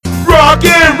Rock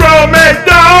and roll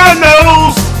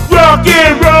McDonald's. Rock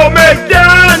and roll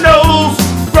McDonald's.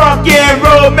 Rock and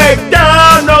roll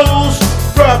McDonald's.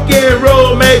 Rock and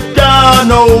roll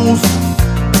McDonald's.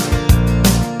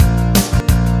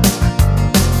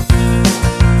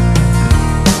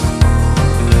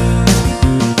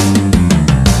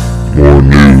 More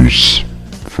news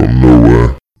from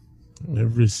nowhere.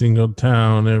 Every single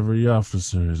town, every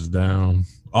officer is down.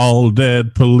 All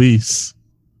dead police.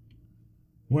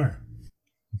 Where?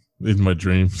 In my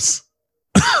dreams.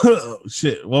 Oh,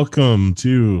 shit. Welcome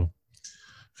to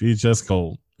VHS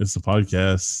Cult. It's a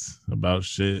podcast about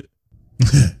shit.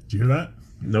 Did you hear that?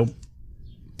 Nope.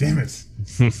 Damn it.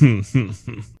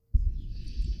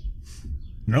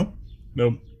 No?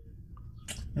 Nope.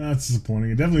 That's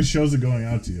disappointing. It definitely shows it going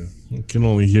out to you. You can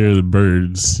only hear the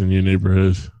birds in your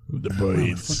neighborhood. The The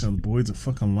birds. fucking boys are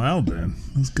fucking loud, man.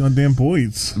 Those goddamn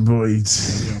boys.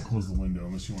 Birds. I'm gonna close the window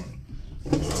unless you want.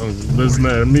 Doesn't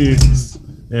matter to me. It's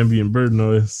ambient bird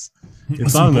noise.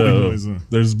 It's Some on boy the. noise,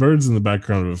 There's birds in the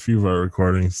background of a few of our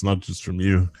recordings, not just from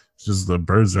you. It's just the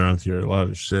birds around here. A lot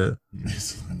of shit.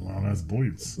 It's fucking loud ass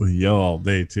boys. They yell all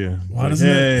day too. Why Like, doesn't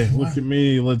hey, it- look why? at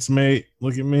me, let's mate.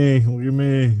 Look at me, look at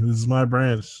me. This is my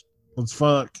branch. Let's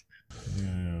fuck.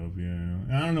 Yeah.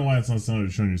 I don't know why it's not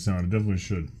sounded showing your sound. It definitely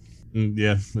should.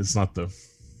 Yeah, it's not the.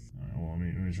 Alright, well, let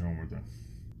me try one more time.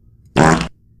 yeah.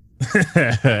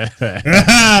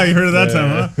 You heard it that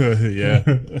time,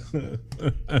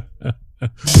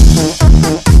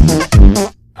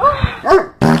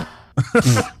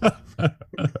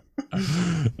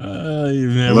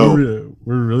 Hello.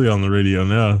 We're really on the radio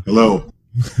now. Hello.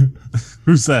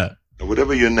 Who's that?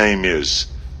 Whatever your name is,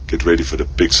 get ready for the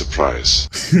big surprise.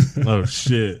 Oh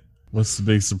shit! What's the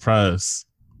big surprise?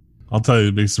 I'll tell you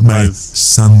the big My surprise.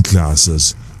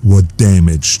 sunglasses were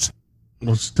damaged.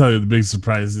 We'll tell you the big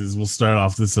surprise is we'll start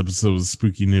off this episode with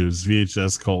spooky news.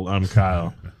 VHS Cult. I'm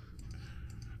Kyle.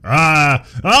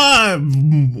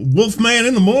 Wolfman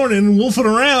in the morning, wolfing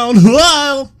around.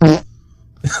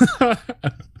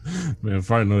 Man,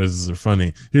 fart noises are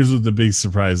funny. Here's what the big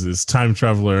surprise is. Time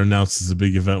Traveler announces a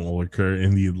big event will occur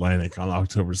in the Atlantic on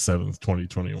October 7th,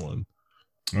 2021.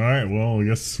 Alright, well, I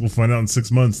guess we'll find out in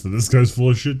 6 months that this guy's full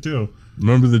of shit too.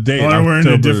 Remember the date? Or we're in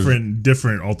a October-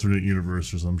 different alternate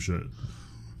universe or some shit.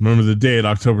 Remember the date,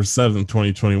 October 7th,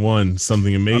 2021.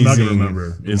 Something I'm not gonna amazing remember.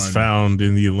 is Remind me. found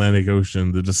in the Atlantic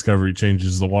Ocean. The discovery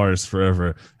changes the waters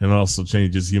forever and also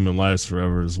changes human lives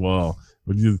forever as well.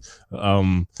 Would you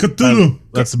Cthulhu!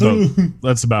 that's Cthulhu.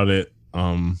 that's about it.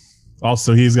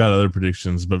 Also he's got other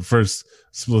predictions, but first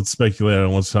let's speculate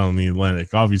on what's found in the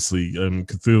Atlantic. Obviously,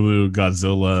 Cthulhu,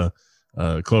 Godzilla,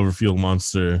 Cloverfield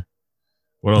monster.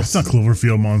 What else? That's not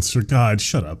Cloverfield monster. God,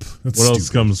 shut up. That's What else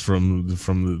stupid. comes from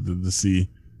the sea?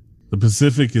 The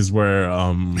Pacific is where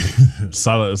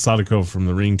Sadako from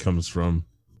The Ring comes from.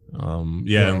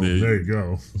 Yeah, Well, there you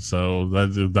go. so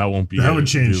that won't be That would it.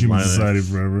 change The human Atlantic.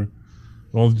 society forever.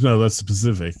 Well, no, that's the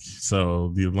Pacific.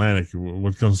 So the Atlantic,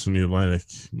 what comes from the Atlantic?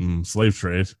 Slave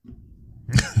trade.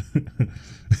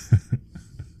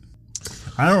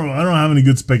 I don't have any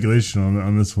good speculation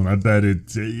on this one. I bet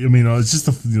it's just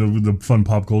the fun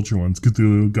pop culture ones.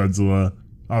 Cthulhu, Godzilla,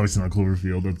 obviously not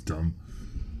Cloverfield. That's dumb.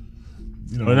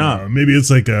 Why not? Maybe it's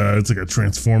like a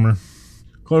Transformer.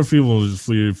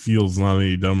 Cloverfield feels not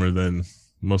any dumber than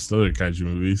most other kaiju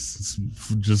movies. It's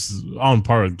just on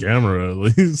par with Gamera, at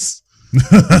least.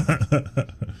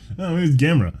 Oh, it's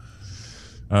Gamera.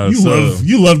 So-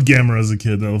 You loved Gamera as a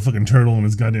kid though. Fucking turtle and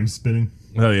his goddamn spinning.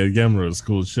 Hell yeah, Gamera is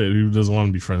cool as shit. Who doesn't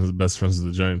want to be best friends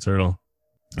with the giant turtle?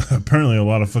 Apparently, a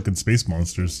lot of fucking space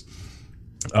monsters.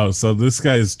 Oh, so this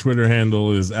guy's Twitter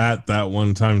handle is at that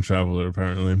one time traveler.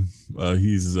 Apparently,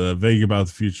 he's vague about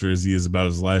the future as he is about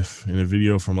his life. In a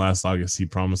video from last August, he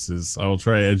promises, "I will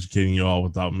try educating you all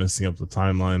without messing up the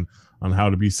timeline on how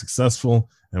to be successful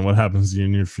and what happens in your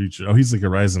near future." Oh, he's like a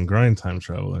rise and grind time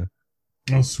traveler.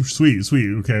 Oh, sweet.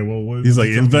 Okay, well, what, He's like, what's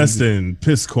he telling invest me in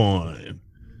Pisscoin.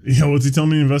 Yeah, what's he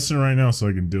telling me to invest in right now so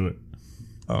I can do it?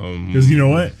 Um, Because you know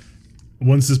what?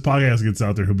 Once this podcast gets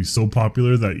out there, he'll be so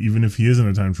popular that even if he isn't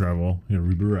a time travel, he'll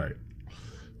be right.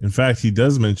 In fact, he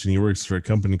does mention he works for a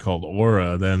company called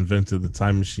Aura that invented the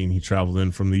time machine he traveled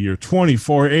in from the year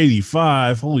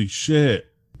 2485. Holy shit.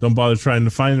 Don't bother trying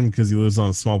to find him because he lives on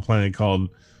a small planet called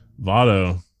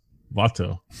Vato.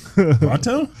 Vato?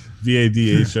 Vadho.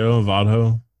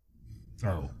 Vato.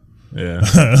 Oh. Yeah.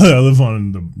 I live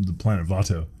on the planet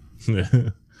Vato.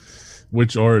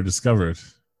 Which Aura discovered.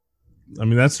 I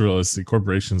mean, that's realistic.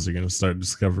 Corporations are going to start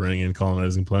discovering and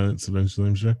colonizing planets eventually,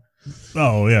 I'm sure.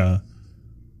 Oh, yeah.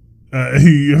 Have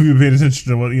you paid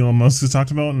attention to what Elon Musk has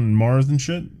talked about in Mars and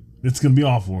shit? It's going to be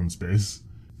awful in space.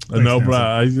 No, Thanks,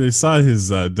 but NASA. I saw his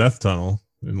death tunnel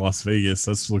in Las Vegas.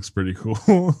 That looks pretty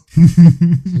cool.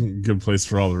 Good place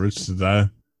for all the rich to die.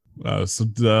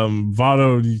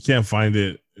 Vado, you can't find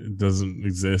it. It doesn't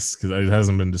exist because it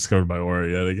hasn't been discovered by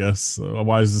Aura yet, I guess.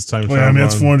 Why is this time Wait, travel? I mean,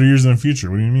 that's on? 400 years in the future.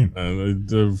 What do you mean? I mean,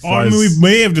 we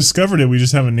may have discovered it. We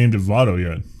just haven't named it Vado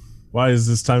yet. Why is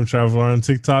this time traveler on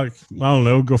TikTok? I don't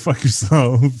know. Go fuck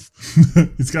yourself.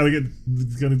 It's got to get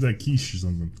that quiche or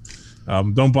something.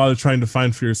 Don't bother trying to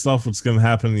find for yourself what's going to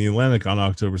happen in the Atlantic on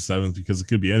October 7th because it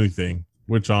could be anything,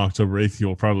 which on October 8th you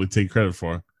will probably take credit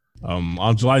for.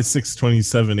 On July 6,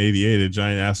 2788, a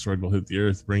giant asteroid will hit the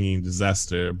Earth, bringing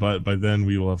disaster, but by then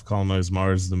we will have colonized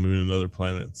Mars, the Moon, and other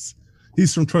planets.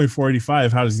 He's from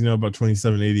 2485. How does he know about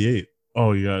 2788?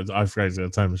 Oh, yeah, I forgot he's got a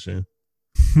time machine.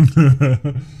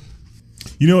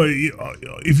 You know,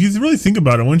 if you really think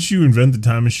about it, once you invent the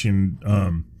time machine,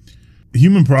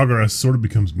 human progress sort of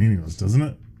becomes meaningless, doesn't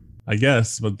it? I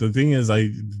guess, but the thing is,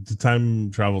 the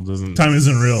time travel doesn't. Time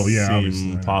isn't real, yeah.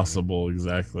 Seem possible,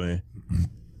 exactly.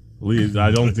 I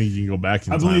don't think you can go back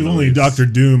in I time. believe only Doctor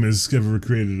Doom has ever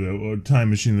created a time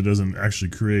machine that doesn't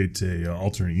actually create a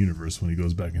alternate universe when he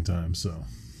goes back in time. So,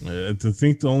 to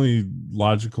think the only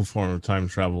logical form of time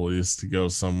travel is to go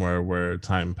somewhere where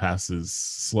time passes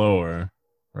slower,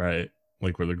 right?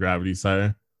 Like where the gravity's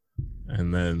higher,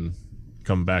 and then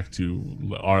come back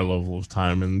to our level of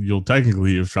time, and you'll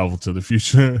technically have traveled to the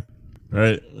future,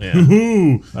 right?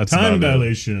 Yeah, that's time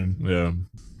dilation. Yeah.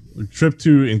 A trip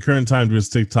to in current time to his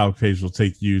TikTok page will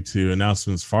take you to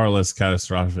announcements far less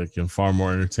catastrophic and far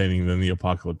more entertaining than the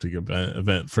apocalyptic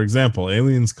event. For example,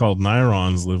 aliens called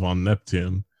Nyrons live on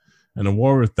Neptune, and a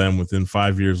war with them within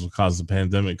 5 years will cause a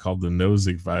pandemic called the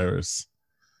Nozick virus.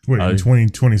 Wait, in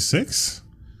 2026?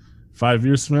 5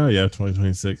 years from now? Yeah,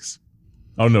 2026.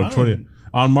 Oh, no, 20.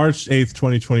 On March 8th,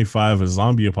 2025, a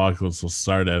zombie apocalypse will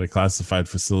start at a classified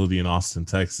facility in Austin,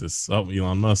 Texas. Oh,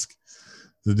 Elon Musk.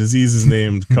 The disease is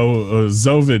named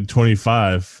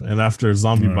Zovid-25, and after a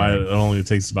zombie bite, it only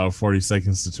takes about 40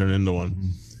 seconds to turn into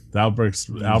one. The outbreak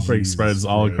spreads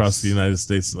all across the United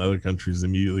States, and other countries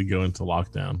immediately go into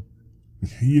lockdown.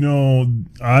 You know,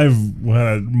 I've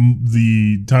had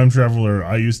the time traveler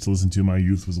I used to listen to in my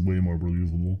youth was way more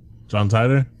believable. John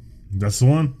Titor? That's the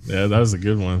one? Yeah, that was a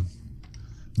good one.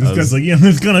 This guy's like, yeah,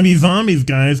 there's gonna be zombies,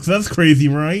 guys, because that's crazy,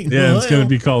 right? Yeah, it's gonna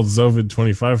be called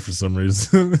Zovid-25 for some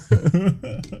reason.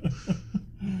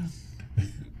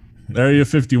 Area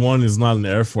 51 is not an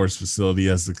Air Force facility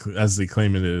as they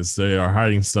claim it is. They are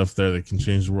hiding stuff there that can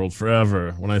change the world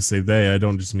forever. When I say they, I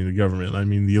don't just mean the government. I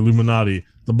mean the Illuminati,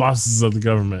 the bosses of the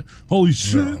government. Holy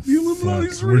shit, the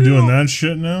Illuminati's real. We're doing that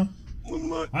shit now?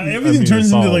 Everything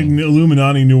turns into like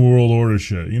Illuminati New World Order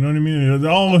shit. You know what I mean? It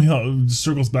all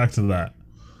circles back to that.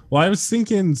 Well, I was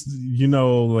thinking, you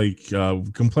know, like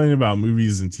complaining about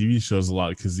movies and TV shows a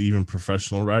lot because even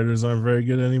professional writers aren't very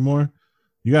good anymore.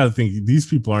 You got to think these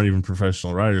people aren't even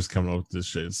professional writers coming up with this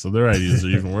shit, so their ideas are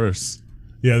even worse.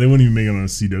 Yeah, they wouldn't even make it on a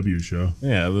CW show.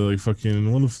 Yeah, they're like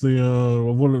fucking. What if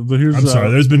here's? I'm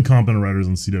sorry, there's been competent writers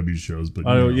on CW shows, but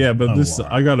but this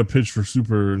I got a pitch for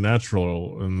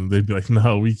Supernatural, and they'd be like,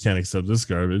 no, we can't accept this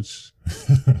garbage,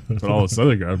 but all this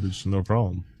other garbage, no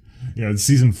problem. Yeah, it's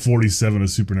season 47 of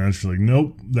Supernatural. Like,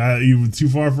 nope, that even too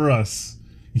far for us.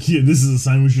 Yeah, this is a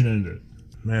sign we should end it.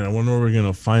 Man, I wonder what we're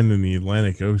gonna find in the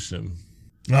Atlantic Ocean.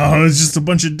 Oh, it's just a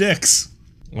bunch of dicks.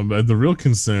 Well, but the real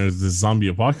concern is this zombie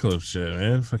apocalypse shit,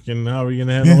 man. Fucking, how are we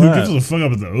gonna handle that? Who gives a fuck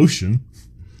up at the ocean?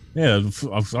 Yeah,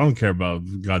 I don't care about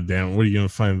goddamn. What are you gonna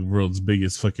find the world's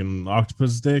biggest fucking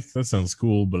octopus dick? That sounds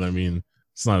cool, but I mean,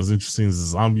 it's not as interesting as a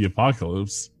zombie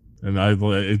apocalypse. And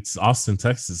it's Austin,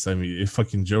 Texas. I mean, if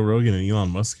fucking Joe Rogan and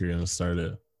Elon Musk are gonna start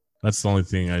it. That's the only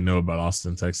thing I know about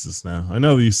Austin, Texas now. I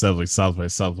know they used to have like South by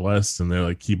Southwest, and they're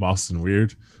like keep Austin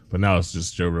weird, but now it's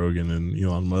just Joe Rogan and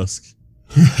Elon Musk.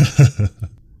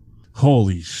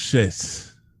 Holy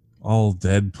shit! All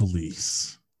dead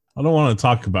police. I don't want to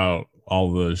talk about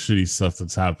all the shitty stuff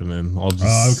that's happening.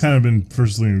 I've kind of been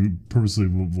purposely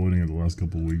avoiding it the last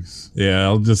couple of weeks. Yeah,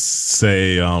 I'll just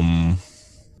say the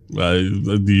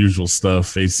usual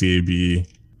stuff. ACAB,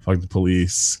 fuck the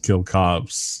police, kill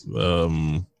cops.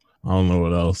 I don't know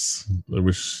what else. I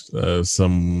wish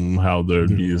somehow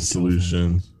there'd be a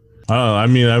solution. I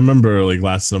mean, I remember like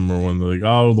last summer when they're like,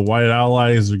 oh, the white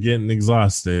allies are getting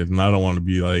exhausted. And I don't want to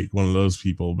be like one of those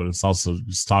people, but it's also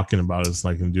just talking about it's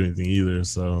not going to do anything either.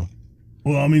 So,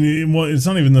 well, I mean, it's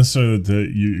not even necessarily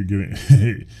that you're getting.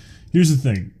 Here's the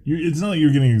thing. It's not like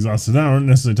you're getting exhausted. I'm not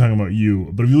necessarily talking about you,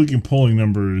 but if you look at polling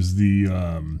numbers, the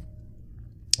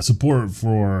support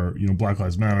for Black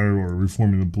Lives Matter or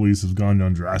reforming the police has gone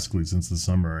down drastically since the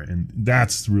summer, and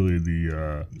that's really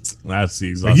the That's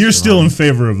the like you're still in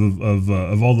favor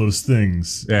of all those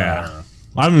things. Yeah,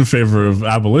 I'm in favor of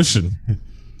abolition,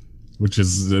 which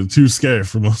is too scary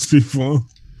for most people.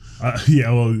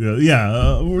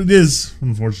 It is,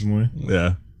 unfortunately.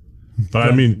 Yeah, but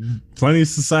I mean, plenty of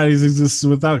societies exist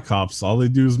without cops. All they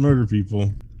do is murder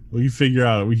people. We can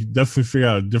definitely figure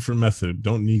out a different method.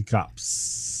 Don't need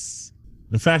cops.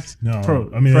 In fact, no,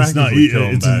 it's not.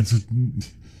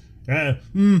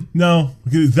 No,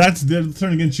 because they'll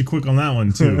turn against you quick on that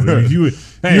one too. You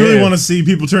really want to see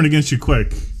people turn against you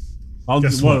quick. I'll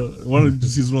just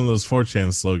use one of those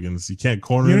 4chan slogans. You can't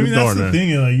corner the door. That's the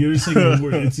thing. Like, you're just like,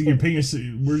 we're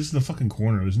just in a fucking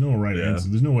corner. There's no right answer.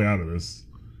 There's no way out of this.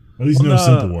 At least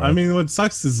simple way. I mean, what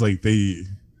sucks is like they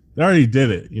already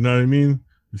did it. You know what I mean?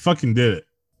 They fucking did it,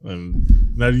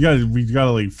 and now we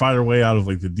gotta like fight our way out of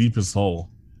like the deepest hole.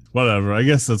 Whatever. I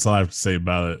guess that's all I have to say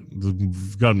about it.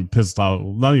 I've gotten pissed off.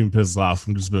 Not even pissed off.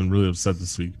 I've just been really upset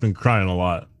this week. Been crying a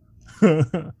lot.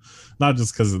 Not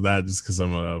just because of that, just because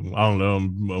I'm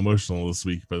emotional this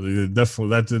week. But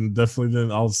definitely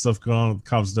didn't all the stuff going on with the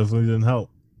cops definitely didn't help,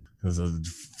 because I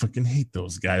fucking hate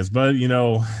those guys. But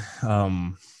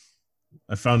I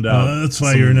found out that's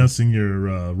why you're announcing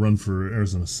your run for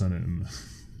Arizona Senate.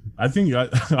 I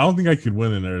don't think I could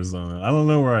win in Arizona. I don't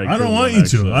know where I don't want you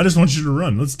to. I just want you to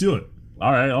run. Let's do it.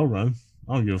 All right, I'll run.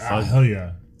 I don't give a fuck. Hell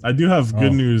yeah. I do have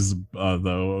good news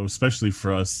though, especially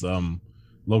for us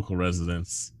local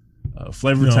residents.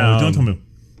 Flavortown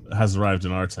has arrived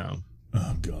in our town.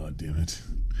 Oh god damn it.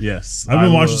 Yes. I've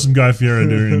been watching some Guy Fieri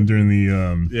during the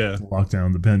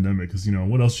lockdown, the pandemic, because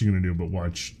what else are you gonna do but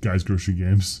watch Guy's Grocery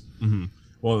Games? Mm-hmm.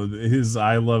 Well, his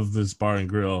I Love This Bar and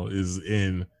Grill is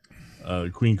in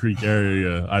Queen Creek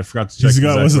area. I forgot to check.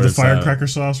 Was it the firecracker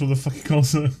sauce or the fuck he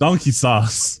calls it? Donkey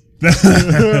sauce.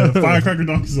 Firecracker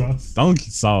donkey sauce. Donkey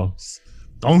sauce.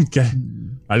 Donkey.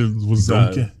 I was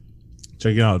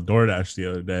checking out DoorDash the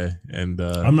other day, and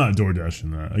I'm not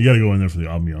DoorDashing that. I gotta go in there for the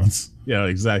ambiance. Yeah,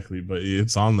 exactly. But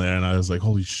it's on there, and I was like,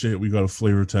 "Holy shit, we got a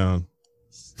Flavortown!"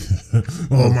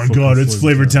 Oh my god, it's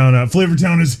Flavortown out.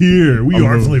 Flavortown is here. We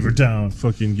are Flavortown.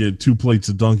 Fucking get 2 plates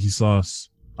of donkey sauce.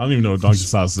 I don't even know what donkey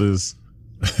sauce is.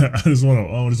 I just want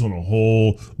a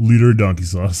whole liter of donkey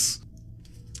sauce.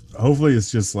 Hopefully,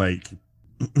 it's just like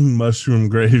mushroom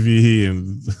gravy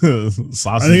and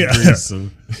sausage grease.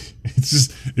 And it's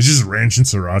just ranch and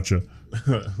sriracha.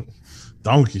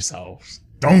 Donkey sauce.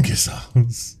 Donkey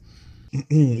sauce.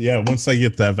 Yeah, once I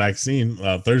get that vaccine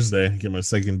Thursday, get my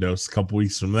second dose. A couple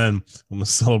weeks from then, I'm gonna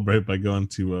celebrate by going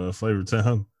to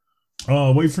Flavortown.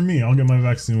 Oh, wait for me. I'll get my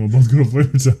vaccine. We'll both go to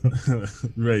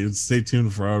Flavortown. Right. Stay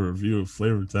tuned for our review of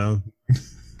Flavortown.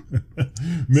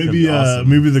 Maybe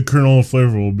the Colonel of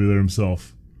Flavor will be there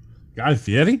himself. Guy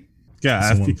Fieri?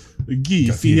 Guy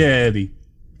Fieri.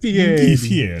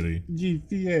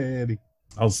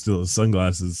 I'll steal his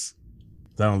sunglasses.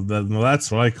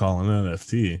 That's what I call an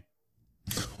NFT.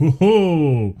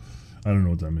 Whoa. I don't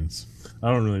know what that means.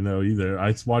 I don't really know either.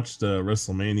 I watched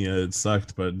WrestleMania. It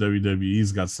sucked, but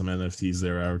WWE's got some NFTs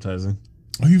they're advertising.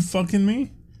 Are you fucking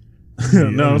me?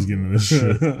 No. I was getting this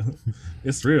shit.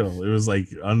 It's real. It was like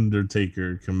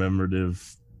Undertaker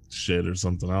commemorative shit or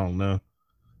something. I don't know.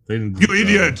 They didn't. You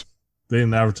idiot! They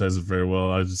didn't advertise it very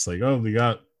well. I was just like, oh, we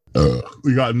got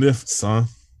nifts, huh?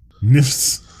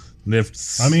 Nifts.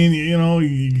 I mean,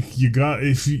 you got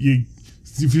if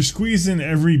you're squeezing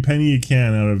every penny you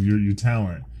can out of your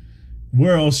talent,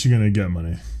 where else you gonna get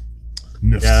money?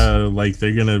 Nifts. Yeah, like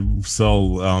they're gonna sell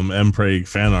Mpreg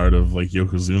fan art of like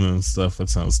Yokozuna and stuff. That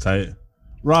sounds tight.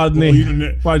 Rodney,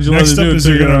 why'd you next let up it is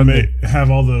they're gonna have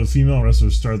all the female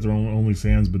wrestlers start their own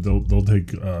OnlyFans, but they'll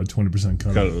take 20%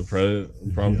 cut of the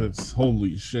profits. Yeah.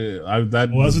 Holy shit!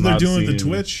 That's what they're doing with the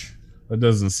Twitch. That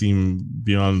doesn't seem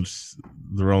beyond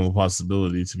the realm of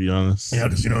possibility, to be honest. Yeah,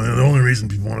 because the only reason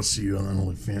people want to see you on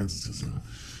OnlyFans is because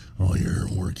all your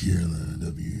work here in the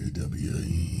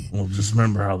WWE. Well, just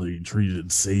remember how they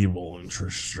treated Sable and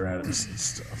Trish Stratus and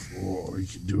stuff. Oh, you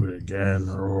can do it again.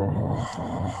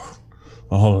 Oh,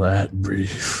 all that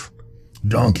brief.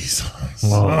 Donkey sauce.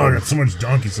 Oh, I got so much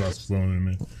donkey sauce flowing in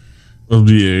me. It'll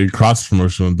be a cross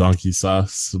promotion with donkey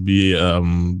sauce. It'll be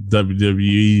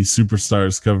WWE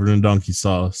superstars covered in donkey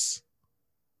sauce.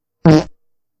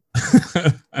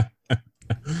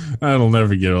 That'll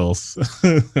never get old.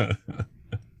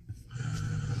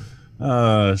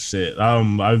 Shit.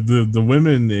 The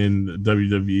women in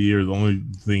WWE are the only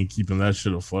thing keeping that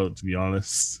shit afloat. To be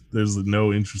honest, there's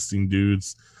no interesting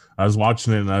dudes. I was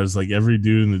watching it and I was like, every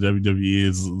dude in the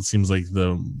WWE seems like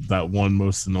that one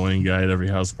most annoying guy at every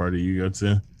house party you go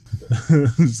to.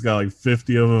 Just got like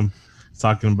 50 of them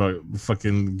talking about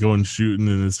fucking going shooting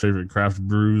in his favorite craft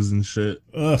brews and shit.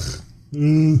 Ugh.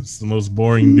 It's the most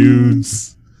boring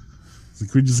dudes. It's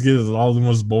like, we just get all the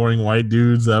most boring white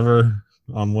dudes ever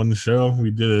on one show. We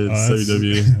did it at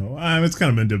WWE. It's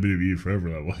kind of been WWE forever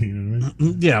that way. You know what I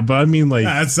mean? Yeah, but I mean, like,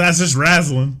 that's just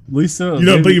wrestling. At least I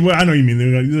know what you mean.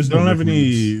 They don't have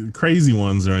any crazy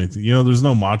ones or anything. You know, there's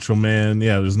no Macho Man.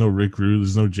 Yeah, there's no Rick Rude.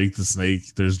 There's no Jake the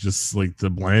Snake. There's just like the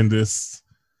blandest,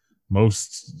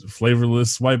 most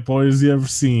flavorless white boys you ever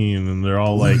seen, and they're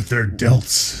all like, they're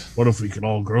delts. What if we could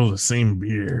all grow the same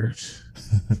beard?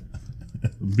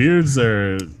 Beards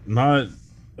are not.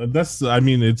 It's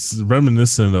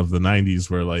reminiscent of the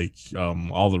 90s where like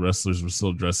all the wrestlers were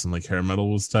still dressed in like hair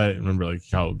metal was tight. Remember like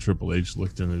how Triple H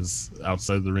looked in his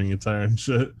outside the ring attire and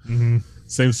shit. Mm-hmm.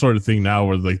 Same sort of thing now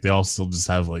where like they all still just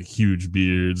have like huge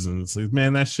beards, and it's like,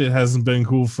 man, that shit hasn't been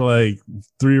cool for like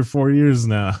 3 or 4 years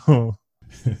now.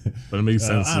 But it makes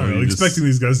sense. I don't know. Expecting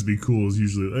these guys to be cool is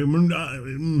usually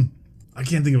I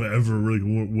can't think of ever really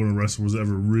when a wrestler was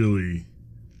ever really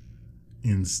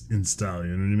in style,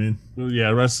 you know what I mean? Well, yeah,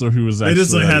 a wrestler who was actually they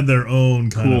just like had their own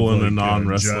kind cool of in a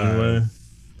non-wrestling way.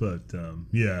 But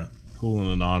yeah, cool in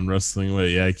a non-wrestling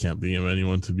way. Yeah, I can't think of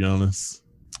anyone, to be honest.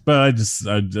 But I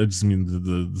just mean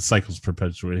the cycle's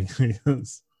perpetuating. I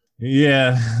guess.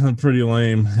 Yeah, pretty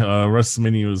lame.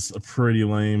 WrestleMania was pretty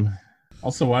lame.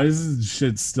 Also, why is this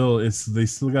shit still? They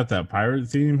still got that pirate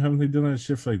theme. Haven't they done that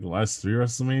shit for like the last 3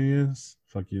 WrestleManias?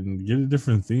 Fucking get a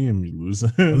different theme, you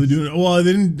loser. Are they doing? Well,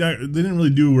 they didn't really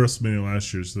do WrestleMania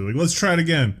last year, so they're like, let's try it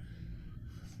again.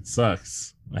 It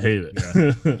sucks. I hate it.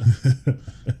 Yeah.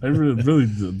 I really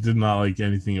did not like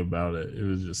anything about it. It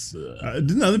was just.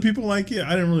 Didn't other people like it?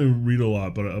 I didn't really read a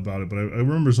lot about it, but I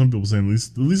remember some people saying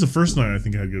at least the first night I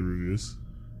think had good reviews.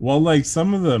 Well, like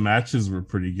some of the matches were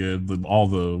pretty good. All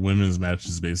the women's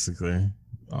matches, basically.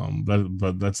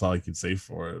 But that's all I could say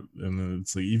for it. And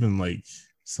it's like even like.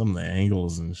 Some of the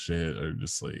angles and shit are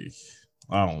just like,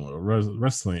 I don't know,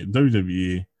 wrestling,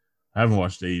 WWE. I haven't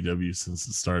watched AEW since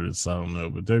it started, so I don't know.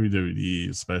 But WWE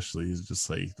especially is just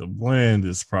like the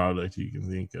blandest product you can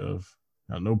think of.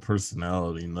 No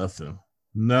personality, nothing.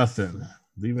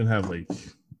 They even have like,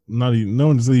 no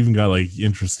one's even got like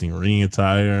interesting ring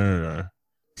attire or,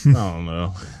 I don't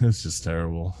know. It's just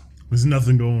terrible. There's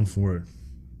nothing going for it.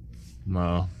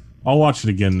 No. I'll watch it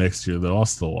again next year, though. I'll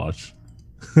still watch.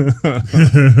 You're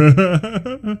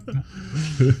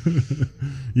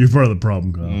part of the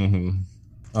problem, Kyle.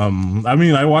 Mm-hmm. I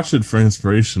mean, I watched it for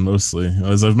inspiration mostly.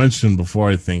 As I've mentioned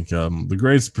before, I think the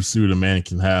greatest pursuit a man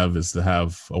can have is to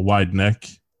have a wide neck,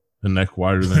 a neck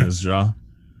wider than his jaw.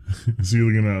 So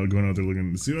you're going out there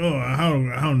looking to see,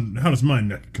 how does my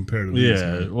neck compare to these?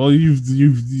 Yeah, well, you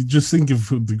just think of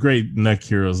the great neck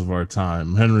heroes of our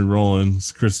time: Henry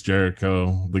Rollins, Chris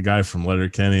Jericho, the guy from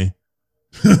Letterkenny.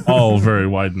 All very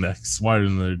wide necks, wider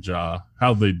than their jaw.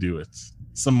 How'd they do it?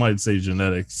 Some might say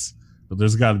genetics, but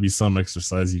there's got to be some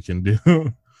exercise you can do.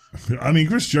 I mean,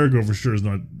 Chris Jericho for sure is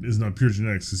not pure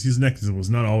genetics because his neck was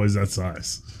not always that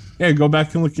size. Yeah, go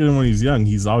back and look at him when he's young.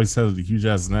 He's always had a huge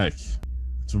ass neck.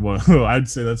 So I'd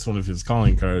say that's one of his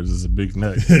calling cards is a big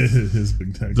neck. His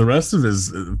big neck. The rest of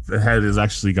his head has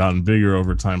actually gotten bigger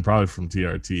over time, probably from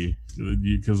TRT.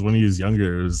 Because when he was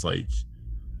younger, it was like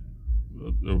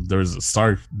there was a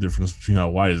stark difference between how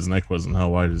wide his neck was and how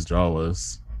wide his jaw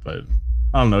was. But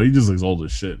I don't know, he just looks old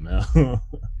as shit now.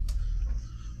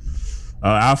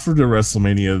 After the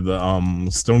WrestleMania,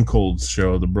 the Stone Cold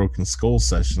show, the Broken Skull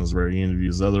Sessions, where he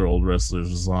interviews other old wrestlers,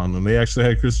 was on, and they actually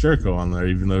had Chris Jericho on there,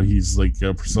 even though he's like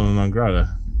a persona non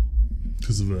grata.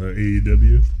 Because of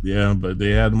AEW? Yeah, but they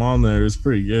had him on there. It was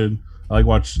pretty good. I like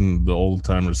watching the old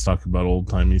timers talk about old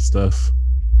timey stuff.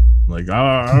 Like,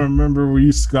 I remember we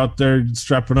used to go out there and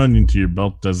strap an onion to your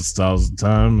belt as a styles at the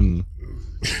time, and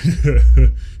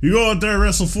you go out there and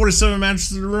wrestle 47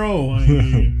 matches in a row. I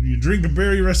mean, you drink a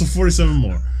beer, you wrestle 47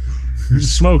 more. You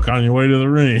smoke on your way to the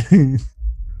ring.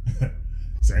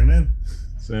 Sandman.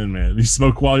 You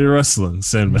smoke while you're wrestling.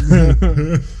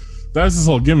 Sandman. That's his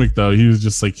whole gimmick, though. He was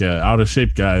just like an out of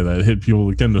shape guy that hit people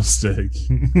with a kendo stick.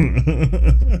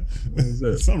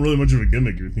 It's not really much of a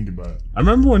gimmick if you think about it. I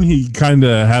remember when he kind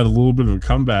of had a little bit of a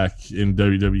comeback in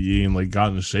WWE and like got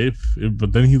into shape,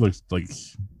 but then he looked like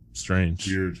strange.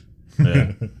 Weird.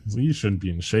 Yeah. So you shouldn't be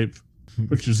in shape.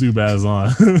 Put your Zubaz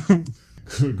on.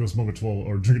 Go smoke a 12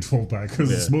 or drink a 12 pack.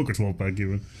 Smoke a 12 pack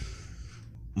even.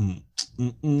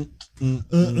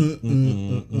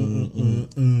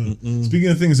 Speaking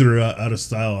of things that are out of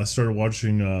style, I started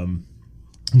watching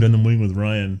Gundam Wing with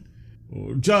Ryan.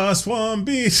 Just one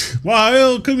beat,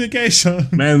 wild communication.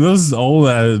 Man, those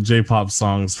old J-pop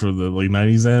songs for the like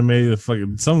 90s anime, the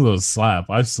fucking some of those slap.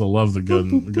 I still love the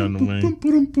Gundam Wing.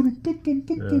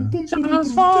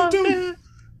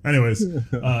 Anyways,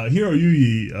 Hiro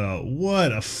Yugi,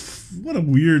 what a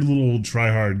weird little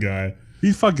tryhard guy.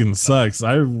 He fucking sucks.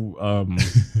 I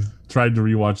tried to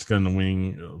rewatch Gundam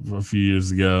Wing a few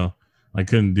years ago. I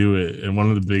couldn't do it, and one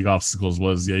of the big obstacles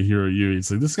was Hiro Yugi.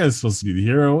 It's like, this guy's supposed to be the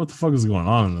hero. What the fuck is going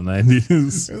on in the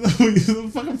 90s? The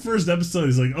fucking first episode,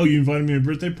 he's like, "Oh, you invited me to a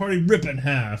birthday party? Rip it in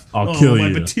half. I'll kill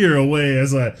you. Wipe a tear away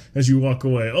as you walk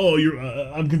away. Oh,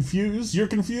 I'm confused. You're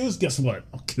confused. Guess what?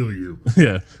 I'll kill you.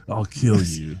 Yeah, I'll kill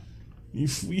you.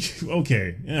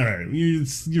 Okay, all right.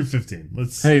 You're 15.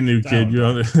 Hey, new kid, you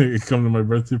want to come to my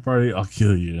birthday party? I'll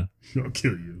kill you. I'll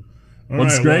kill you.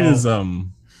 What's great is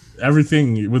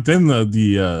everything within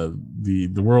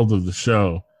the world of the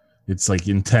show, it's like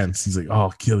intense. He's like, "Oh,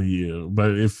 I'll kill you."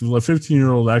 But if a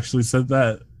 15-year-old actually said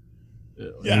that,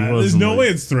 yeah, there's no way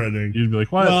it's threatening. You'd be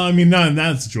like, "What?" Well, I mean, not in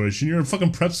that situation. You're in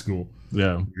fucking prep school.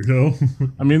 Yeah, you know.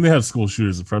 I mean, they have school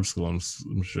shooters at prep school. I'm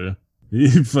sure.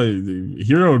 If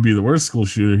Hero would be the worst school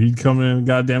shooter, he'd come in and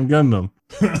goddamn Gundam.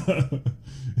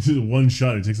 One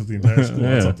shot, he takes out the entire school.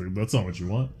 Yeah. That's not what you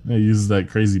want. Yeah, he uses that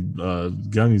crazy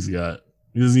gun he's got.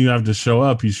 He doesn't even have to show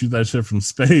up. He shoot that shit from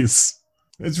space.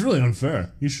 It's really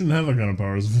unfair. He shouldn't have that kind of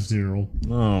power as a 15-year-old.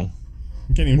 No,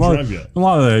 he can't even drive yet. A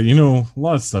lot of that, a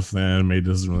lot of stuff in the anime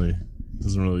doesn't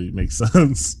really make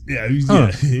sense. Yeah,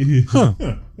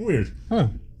 weird. Huh.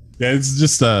 Yeah, it's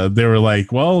just they were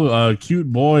like, well,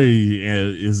 cute boy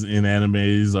is in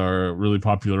animes are really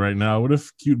popular right now. What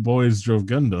if cute boys drove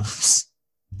Gundams?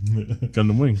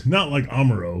 Gundam Wing. Not like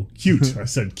Amuro. Cute. I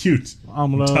said cute.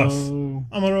 Amuro. Tough.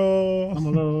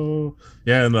 Amuro.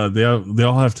 Yeah, and they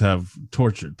all have to have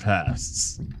tortured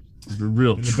pasts. They're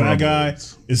real and the bad guy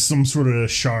is some sort of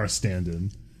Char stand-in.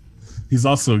 He's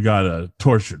also got a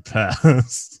tortured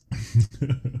past.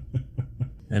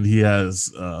 And he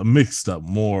has mixed up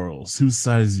morals. Whose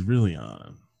side is he really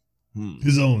on?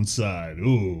 His own side.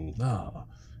 Ooh. Oh.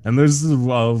 And there's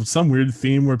some weird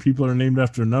theme where people are named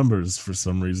after numbers for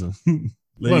some reason.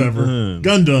 Whatever.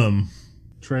 Gundam.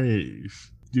 Trave.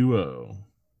 Duo.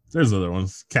 There's other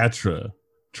ones. Catra.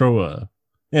 Troa.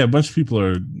 Yeah, a bunch of people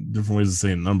are different ways of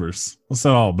saying numbers. What's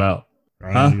that all about?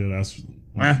 I don't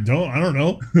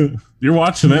know. You're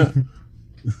watching it.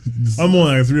 I'm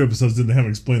only like 3 episodes in. They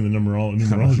haven't explained the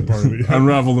numerology part of it.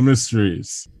 Unravel the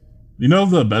mysteries. You know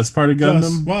the best part of Gundam?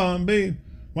 Just one beat,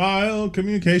 wild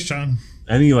communication.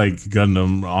 Any like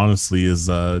Gundam, honestly, is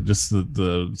just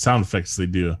the sound effects they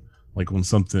do. Like when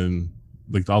something,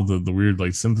 like all the weird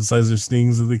like synthesizer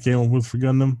stings that they came up with for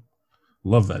Gundam.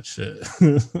 Love that shit.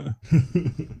 That's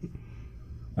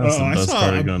the best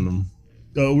part of Gundam.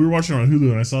 We were watching on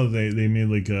Hulu and I saw that they made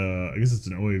like I guess it's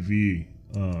an OAV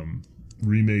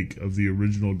remake of the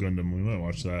original Gundam. We might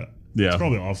watch that. Yeah, it's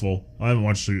probably awful. I haven't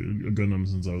watched a Gundam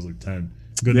since I was like 10.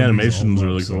 Gundam the animation's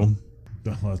really cool.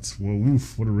 That's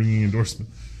what a ringing endorsement.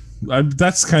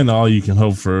 That's kind of all you can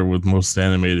hope for with most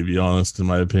anime, to be honest, in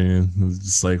my opinion. It's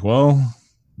just like, well,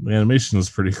 the animation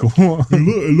is pretty cool.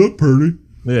 it looked pretty.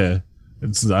 Yeah,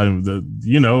 it's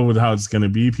you know how it's gonna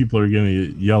be. People are gonna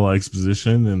yell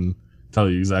exposition and tell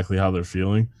you exactly how they're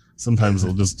feeling. Sometimes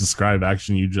they'll just describe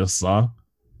action you just saw.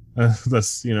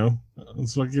 That's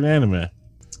it's fucking anime.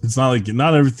 It's not like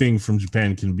not everything from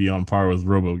Japan can be on par with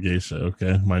Robo Geisha.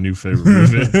 Okay, my new favorite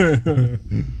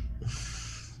movie.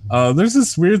 There's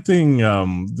this weird thing. I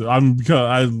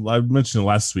mentioned it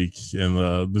last week,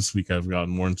 and this week I've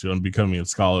gotten more into. I'm becoming a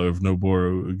scholar of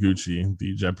Noboru Oguchi,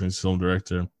 the Japanese film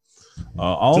director.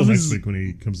 All next week when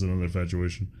he comes in on the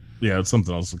infatuation. Yeah, it's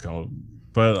something else will come up.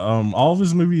 But all of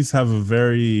his movies have a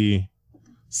very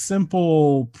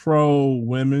simple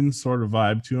pro-women sort of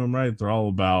vibe to them, right? They're all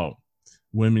about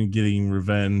women getting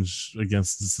revenge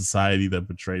against the society that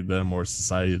betrayed them or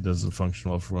society that doesn't function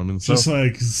well for women. Just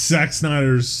like Zack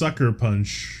Snyder's Sucker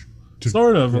Punch.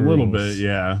 Sort of, girls. A little bit,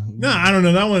 yeah. No, I don't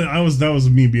know. That was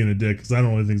me being a dick because I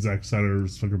don't really think Zack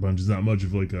Snyder's Sucker Punch is that much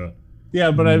of like a...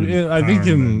 Yeah, but I think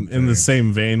in the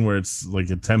same vein where it's like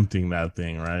attempting that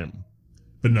thing, right?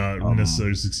 But not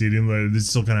necessarily succeeding. Like, it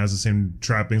still kind of has the same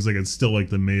trappings. Like it's still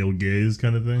like the male gaze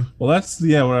kind of thing. Well, that's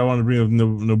what I want to bring up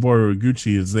Noboru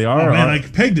Oguchi is they are. Oh man, I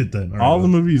pegged it then. All the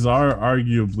movies are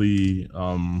arguably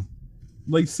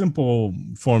like simple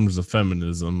forms of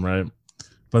feminism, right?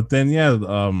 But then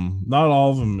not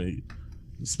all of them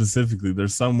specifically.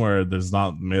 There's somewhere there's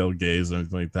not male gaze or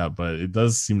anything like that, but it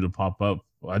does seem to pop up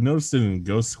I noticed it in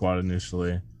Ghost Squad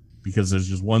initially because there's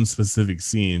just one specific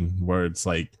scene where it's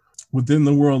like within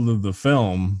the world of the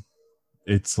film,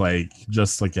 it's like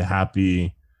just like a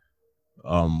happy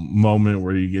moment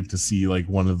where you get to see like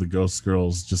one of the ghost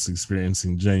girls just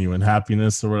experiencing genuine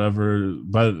happiness or whatever.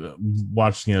 But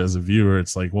watching it as a viewer,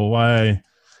 it's like, well, why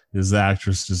is the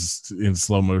actress just in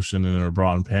slow motion in her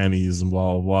bra and panties and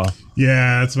blah blah blah?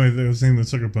 Yeah, that's my thing. I was saying the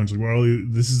Sucker Punch. Like, well,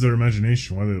 this is their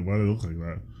imagination. Why they look like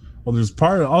that? Well, there's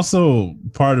part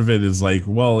of it is like,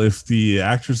 well, if the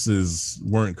actresses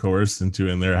weren't coerced into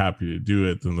it and they're happy to do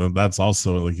it, then that's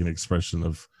also like an expression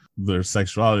of their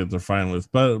sexuality that they're fine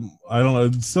with. But I don't know,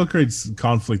 it still creates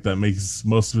conflict that makes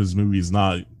most of his movies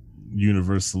not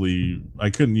universally. I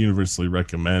couldn't universally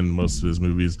recommend most of his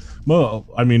movies. Well,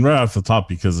 I mean, right off the top,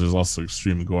 because there's also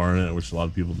extreme gore in it, which a lot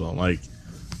of people don't like.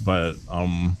 But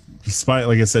despite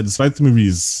the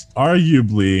movies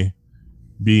arguably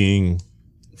being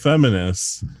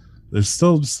feminist, there's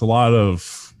still just a lot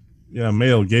of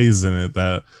male gaze in it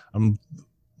that I'm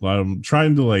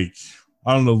trying to like.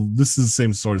 I don't know. This is the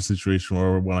same sort of situation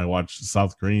where when I watch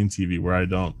South Korean TV, where I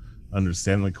don't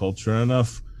understand the culture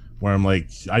enough, where I'm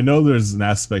like, I know there's an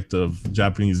aspect of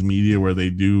Japanese media where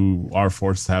they are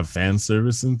forced to have fan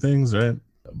service and things, right?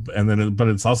 And then, but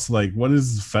it's also like, what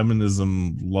does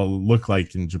feminism look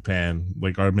like in Japan?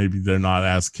 Like, or maybe they're not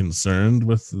as concerned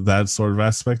with that sort of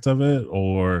aspect of it,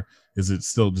 or is it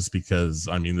still just because,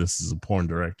 I mean, this is a porn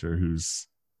director who's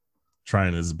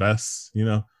trying his best,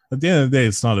 At the end of the day,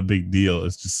 it's not a big deal.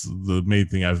 It's just the main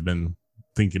thing I've been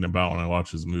thinking about when I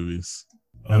watch his movies.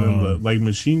 And then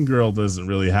Machine Girl doesn't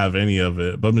really have any of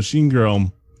it, but Machine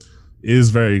Girl is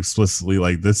very explicitly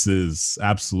like, this is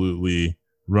absolutely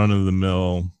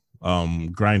run-of-the-mill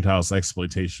grindhouse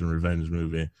exploitation revenge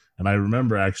movie. And I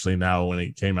remember actually now when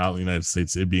it came out in the United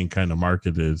States, it being kind of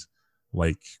marketed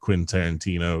like Quentin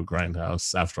Tarantino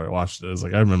grindhouse. After I watched it, I was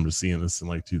like, I remember seeing this in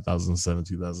like 2007,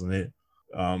 2008.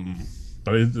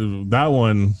 But that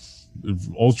one,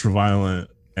 ultra violent,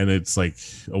 and it's like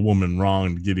a woman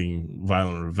wronged getting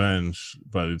violent revenge,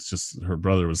 but it's just her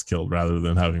brother was killed rather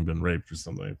than having been raped or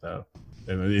something like that.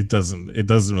 And it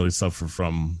doesn't really suffer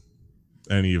from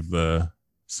any of the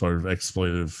sort of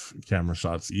exploitive camera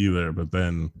shots either. But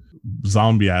then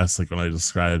zombie ass, like when I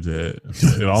described it,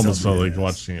 it almost felt like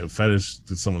watching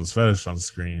someone's fetish on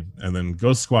screen. And then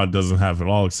Ghost Squad doesn't have it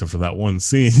all except for that one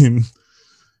scene.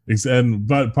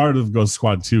 But part of Ghost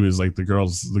Squad 2 is like the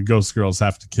ghost girls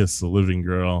have to kiss the living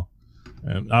girl,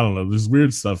 and I don't know, there's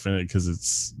weird stuff in it because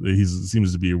he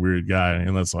seems to be a weird guy,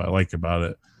 and that's what I like about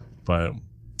it. But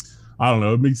I don't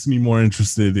know, it makes me more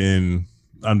interested in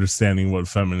understanding what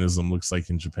feminism looks like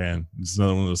in Japan. It's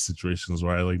another one of those situations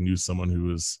where I like knew someone who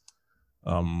was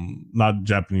not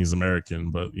Japanese American,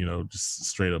 but just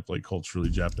straight up like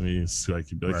culturally Japanese, who I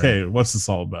could be like, hey, what's this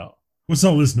all about? What's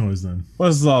all this noise then?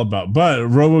 What's this all about? But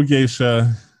Robo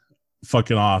Geisha,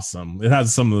 fucking awesome. It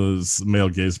has some of those male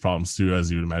gaze problems too,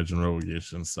 as you would imagine, Robo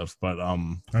Geisha and stuff. But I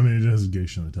mean, it has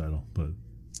geisha in the title, but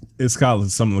it's got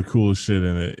some of the coolest shit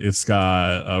in it. It's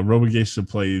got Robo Geisha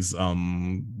plays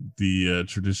the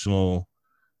traditional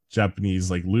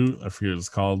Japanese like lute. I forget what it's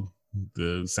called,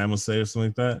 the samosei or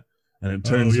something like that. And it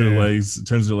turns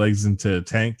her legs into a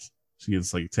tank. She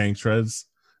gets like tank treads.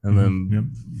 And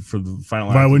then for the final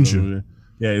why wouldn't you?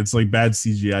 Yeah, it's like bad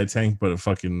CGI tank, but it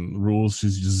fucking rules.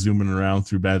 She's just zooming around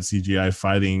through bad CGI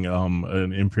fighting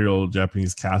an imperial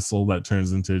Japanese castle that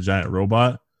turns into a giant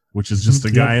robot, which is just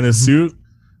a guy in a suit.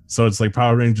 So it's like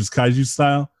Power Rangers kaiju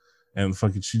style. And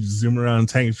fucking she just zoom around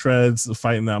tank treads,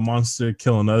 fighting that monster,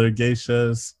 killing other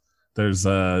geishas. There's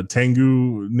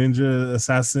Tengu ninja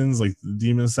assassins, like the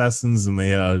demon assassins, and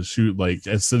they shoot like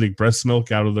acidic breast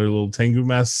milk out of their little Tengu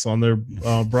masks on their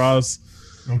bras.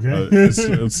 Okay.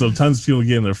 So tons of people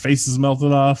getting their faces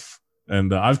melted off.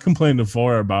 And I've complained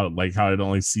before about like how I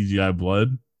don't like CGI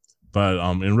blood. But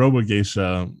in Robo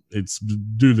Geisha, it's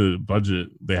due to budget.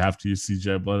 They have to use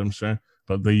CGI blood, I'm sure.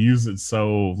 But they use it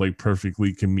so like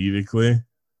perfectly comedically.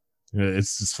 Yeah,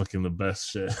 it's just fucking the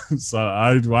best shit. So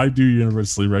I do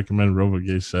universally recommend Robo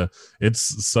Geisha.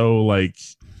 It's so like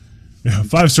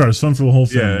 5 stars, fun for the whole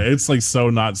family. Yeah, it's like so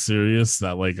not serious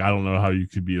that like I don't know how you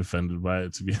could be offended by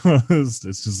it, to be honest.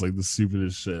 It's just like the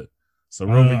stupidest shit. So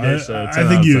Robo Geisha, I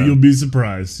think you'll be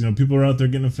surprised. People are out there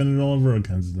getting offended all over all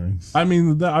kinds of things. I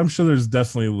mean, I'm sure there's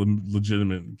definitely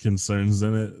legitimate concerns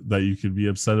in it that you could be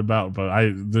upset about, but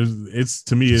it's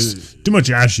to me too much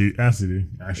acidity.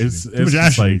 It's too much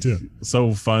acidity like too.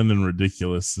 So fun and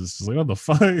ridiculous. It's just like, what the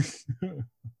fuck?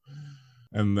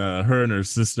 And her and her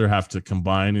sister have to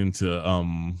combine into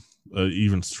an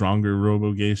even stronger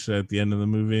Robo Geisha at the end of the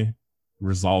movie,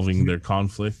 resolving their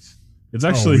conflict. It's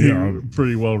actually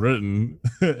pretty well written,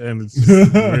 and it's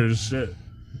just weird as shit.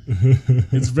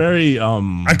 It's very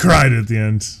I cried at the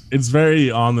end. It's very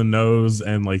on the nose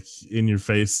and like in your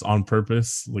face on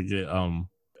purpose. Like it, I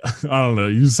don't know.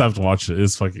 You just have to watch it.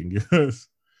 It's fucking good.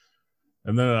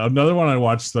 And then another one I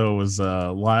watched though was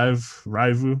Live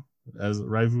Raivu,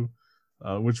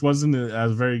 which wasn't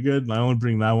as very good. And I only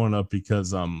bring that one up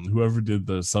because whoever did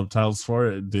the subtitles for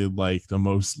it did like the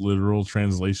most literal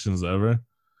translations ever.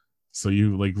 So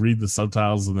you like read the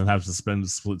subtitles and then have to spend a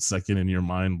split second in your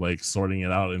mind like sorting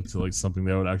it out into like something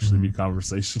that would actually be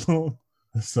conversational.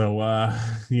 So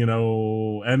you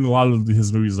know, and a lot of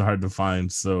his movies are hard to find.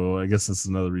 So I guess that's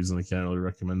another reason I can't really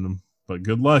recommend them. But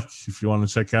good luck if you want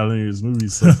to check out any of his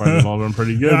movies. So far, they've all been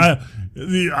pretty good.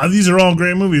 These are all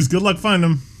great movies. Good luck finding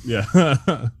them. Yeah.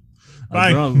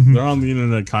 Bye. They're on the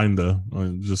internet, kinda.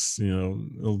 Just, you know,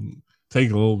 it'll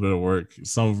take a little bit of work.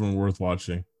 Some of them are worth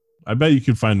watching. I bet you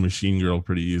could find Machine Girl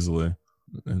pretty easily,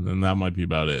 and then that might be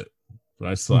about it. But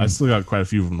I still got quite a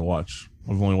few of them to watch.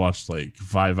 I've only watched like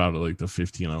 5 out of like the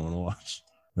 15 I want to watch.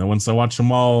 And once I watch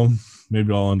them all,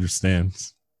 maybe I'll understand.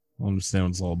 I'll understand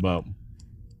what it's all about.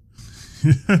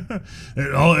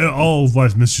 all of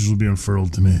life's mysteries will be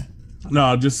unfurled to me.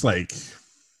 No, just like,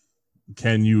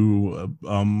 can you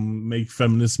make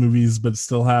feminist movies but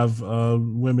still have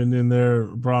women in their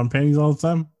bra and panties all the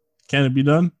time? Can it be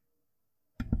done?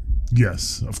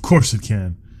 Yes, of course it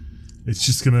can. It's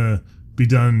just gonna be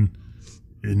done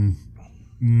in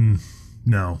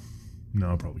no,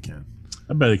 it probably can't.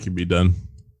 I bet it could be done.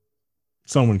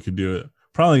 Someone could do it.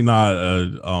 Probably not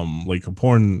like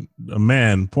a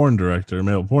male porn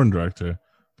director,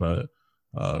 but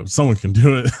someone can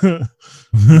do it. You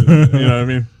know what I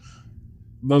mean?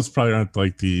 Those probably aren't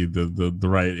like the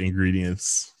right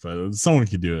ingredients, but someone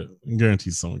could do it. I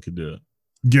guarantee someone could do it.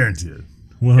 Guaranteed.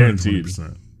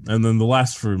 100%. And then the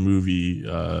last for movie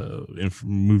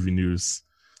movie news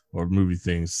or movie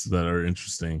things that are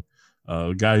interesting.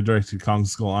 The guy who directed Kong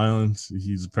Skull Island,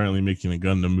 he's apparently making a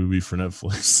Gundam movie for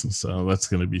Netflix, so that's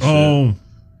gonna be shit. Oh,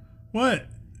 what?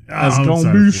 That's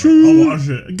gonna be shit. I'll watch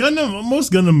it.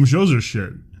 Most Gundam shows are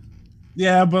shit.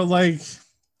 Yeah, but like,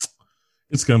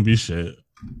 it's gonna be shit.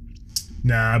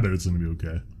 Nah, I bet it's gonna be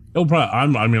okay. It'll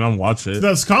probably. I'm watching it.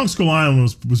 That Kong Skull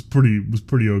Island was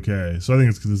pretty okay. So I think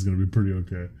it's gonna be pretty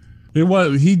okay.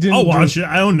 He didn't. I'll watch it.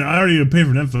 I already paid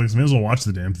for Netflix. May as well watch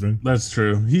the damn thing. That's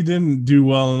true. He didn't do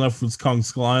well enough with Kong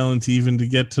Skull Island to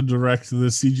get to direct the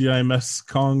CGI mess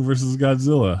Kong versus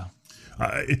Godzilla.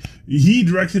 He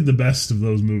directed the best of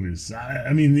those movies.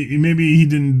 I mean, maybe it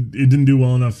didn't do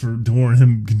well enough to warrant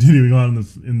him continuing on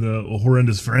in the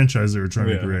horrendous franchise they were trying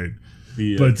to create.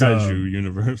 The Kaiju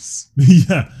universe.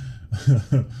 Yeah.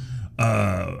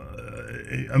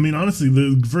 I mean, honestly,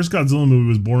 the first Godzilla movie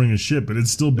was boring as shit, but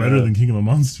it's still better than King of the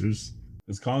Monsters.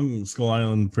 Is Kong Skull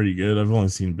Island pretty good? I've only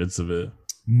seen bits of it.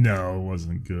 No, it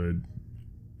wasn't good.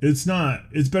 It's not.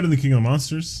 It's better than King of the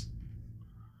Monsters.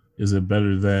 Is it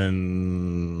better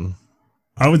than...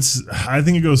 I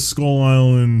think it goes Skull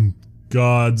Island,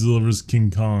 Godzilla vs.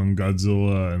 King Kong,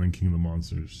 Godzilla, and then King of the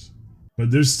Monsters.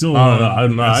 But there's still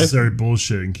unnecessary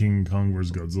bullshit in King Kong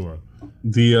vs. Godzilla.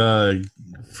 The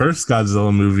first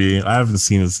Godzilla movie, I haven't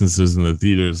seen it since it was in the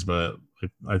theaters, but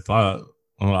I thought,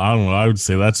 I don't know, I would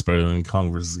say that's better than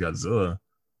Kong vs. Godzilla.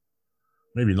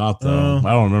 Maybe not, though.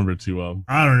 I don't remember it too well.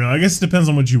 I don't know. I guess it depends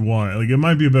on what you want. Like, it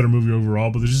might be a better movie overall,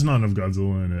 but there's just not enough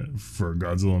Godzilla in it for a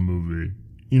Godzilla movie.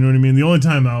 You know what I mean? The only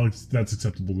time that's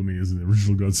acceptable to me is in the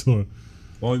original Godzilla.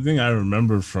 The only thing I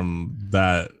remember from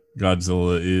that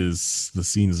Godzilla is the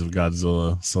scenes of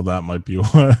Godzilla, so that might be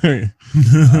why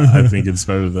I think it's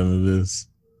better than it is.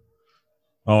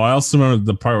 Oh, I also remember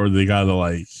the part where they got to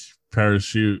like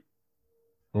parachute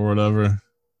or whatever,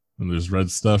 and there's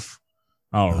red stuff.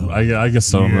 I don't know. I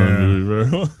guess I don't remember the movie very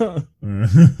well.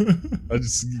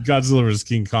 Godzilla vs.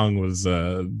 King Kong was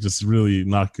just really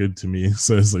not good to me.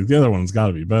 So it's like the other one's got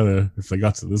to be better if they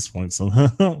got to this point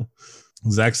somehow.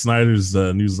 Zack Snyder's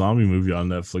new zombie movie on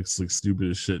Netflix looks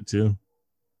stupid as shit too.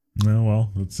 No,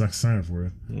 well, that's Zack Snyder for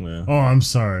you. Yeah. Oh, I'm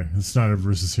sorry. Snyder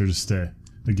versus Here to Stay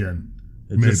again.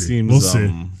 It maybe just seems, we'll see.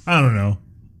 I don't know.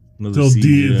 Until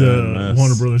the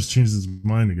Warner Brothers changes its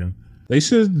mind again. They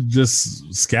should just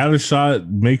scattershot,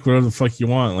 make whatever the fuck you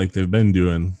want, like they've been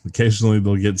doing. Occasionally,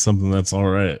 they'll get something that's all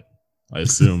right. I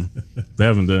assume they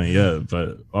haven't done it yet,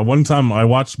 but one time I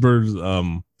watched Birds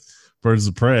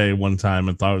of Prey one time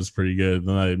and thought it was pretty good.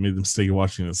 Then I made the mistake of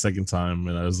watching it a second time,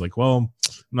 and I was like, "Well,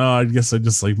 no, I guess I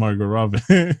just like Margot Robbie."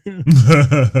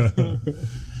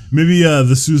 Maybe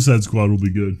the Suicide Squad will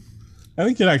be good. I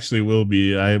think it actually will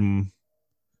be.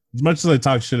 as much as I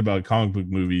talk shit about comic book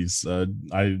movies,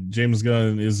 James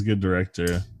Gunn is a good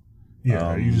director.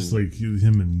 Yeah, you just like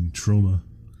him and Troma.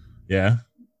 Yeah.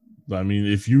 I mean,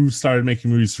 if you started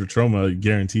making movies for Troma,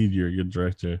 guaranteed you're a good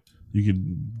director. You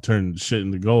could turn shit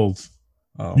into gold.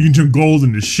 You can turn gold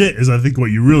into shit, is I think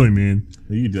what you really mean.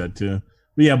 You do that too.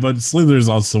 But yeah, but Slither is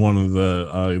also one of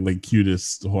the like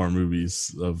cutest horror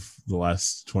movies of the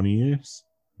last 20 years.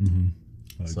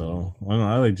 Mm-hmm. So I don't know,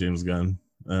 I like James Gunn.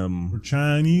 Where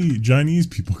Chinese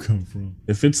people come from.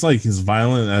 If it's like as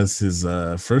violent as his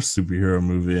first superhero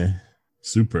movie,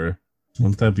 Super,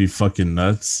 wouldn't that be fucking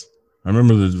nuts? I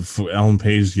remember the Ellen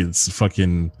Page gets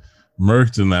fucking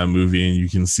murked in that movie, and you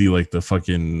can see like the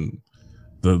fucking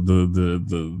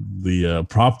the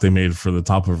prop they made for the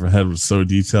top of her head was so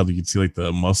detailed. You could see like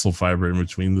the muscle fiber in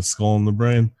between the skull and the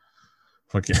brain.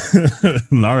 Fucking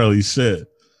gnarly shit.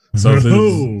 So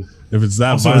if it's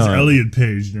that also violent, it's Elliot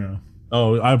Page now.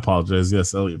 Oh, I apologize.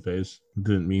 Yes, Elliot Page.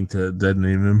 Didn't mean to dead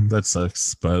name him. That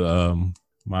sucks. But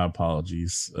my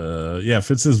apologies. Yeah, if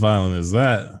it's as violent as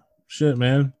that, shit,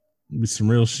 man. It'll be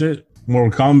some real shit.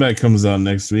 Mortal Kombat comes out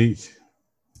next week.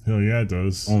 Hell yeah, it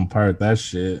does. I'm gonna pirate that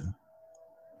shit.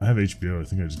 I have HBO. I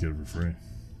think I just get it for free.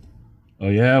 Oh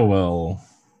yeah, well,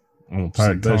 I'm gonna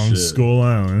pirate that shit. Skull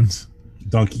Island.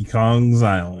 Donkey Kong's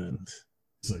Island.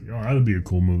 It's like, oh, that'd be a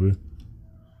cool movie.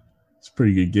 It's a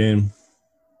pretty good game.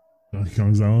 Donkey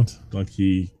Kong's Island?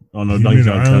 Donkey Kong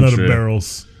Country. Island out of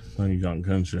barrels. Donkey Kong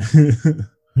Country.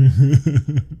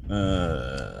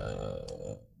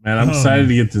 Man, I'm excited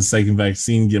to get the second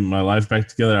vaccine, get my life back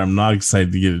together. I'm not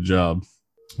excited to get a job.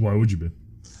 Why would you be?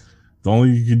 The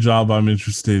only good job I'm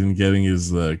interested in getting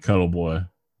is the cuddle boy. I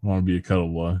want to be a cuddle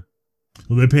boy.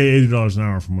 Well, they pay $80 an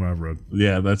hour from what I've read.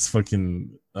 Yeah, that's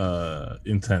fucking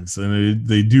intense. And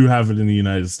they do have it in the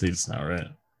United States now, right?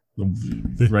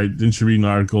 Right? Didn't you read an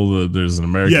article that there's an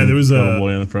American cuddle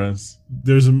boy enterprise?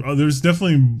 There's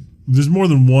more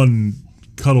than one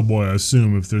cuddle boy, I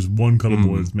assume, if there's one cuddle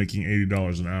boy that's making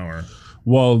 $80 an hour.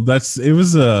 Well,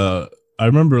 I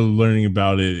remember learning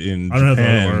about it in Japan. I don't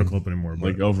have the article up anymore.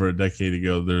 Like over a decade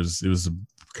ago, it was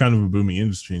kind of a booming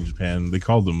industry in Japan. They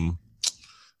called them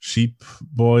sheep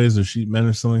boys or sheep men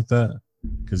or something like that.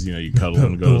 Because, you cuddle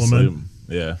and go to sleep.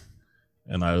 Yeah.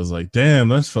 And I was like, damn,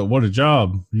 what a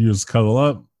job. You just cuddle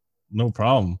up, no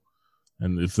problem.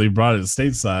 And if they brought it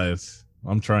stateside,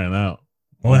 I'm trying out.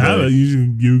 Well, I have it.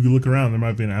 You look around. There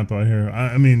might be an app out here.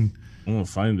 I mean, I'm gonna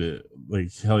find it.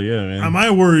 Like, hell yeah, man.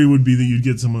 My worry would be that you'd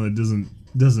get someone that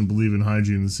doesn't believe in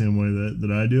hygiene the same way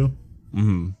that I do.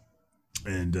 Mm-hmm.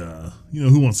 And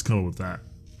who wants to cuddle with that?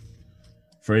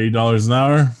 For $80 an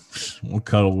hour, we'll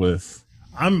cuddle with.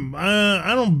 I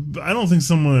don't think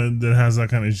someone that has that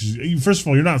kind of issues. First of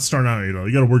all, you're not starting out at $8.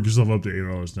 You got to work yourself up to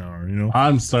 $8 an hour.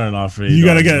 I'm starting off at $8. You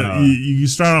got to you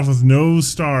start off with no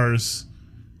stars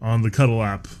on the cuddle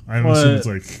app. I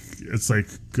assume it's like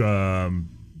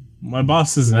my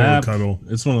boss is an app. Cuddle.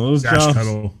 It's one of those jobs.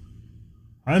 Cuddle.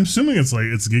 I'm assuming it's like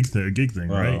it's a gig thing,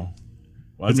 right?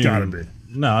 Well, it's got to be.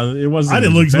 No, it wasn't. I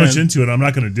didn't look as much into it. I'm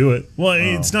not going to do it. Well,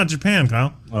 it's not Japan,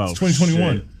 Kyle. It's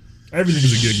 2021. Shit.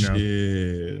 Everything's a gig now.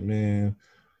 Shit, man.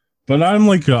 But I'm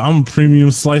a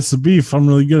premium slice of beef. I'm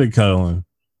really good at cuddling.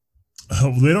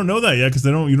 Oh, they don't know that yet because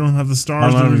you don't have the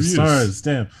stars. I don't have the stars.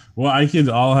 Damn. Well,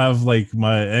 I'll have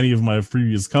any of my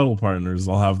previous cuddle partners.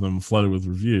 I'll have them flooded with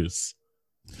reviews.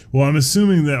 Well, I'm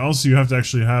assuming that also you have to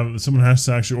actually someone has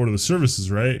to actually order the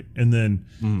services, right? And then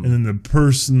the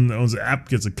person that owns the app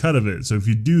gets a cut of it. So if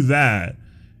you do that,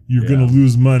 you're gonna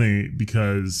lose money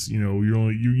because you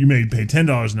may pay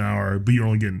 $10 an hour, but you're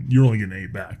only getting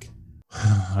 $8 back.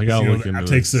 I gotta look into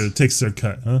this. Takes their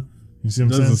cut, huh? You see what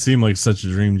I'm saying? It doesn't seem like such a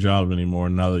dream job anymore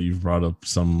now that you've brought up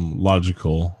some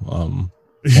logical of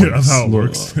how it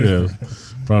works. Yeah,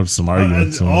 brought up some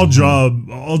arguments. All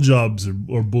jobs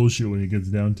are bullshit when it gets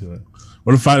down to it.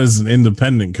 What if I was an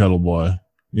independent cuddle boy?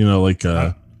 Like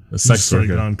a sex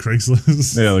worker on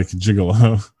Craigslist. Yeah, like a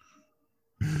gigolo.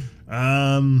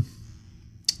 I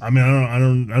mean, I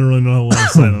don't really know how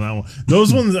to say on that one.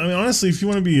 Those ones, I mean, honestly, if you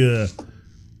want to be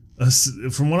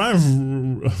from what I've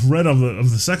read of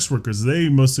the sex workers, they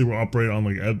mostly will operate on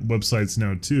websites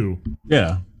now too.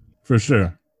 Yeah, for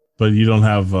sure. But you don't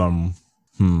have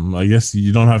I guess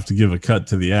you don't have to give a cut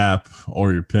to the app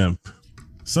or your pimp.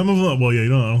 Some of them, well, yeah, I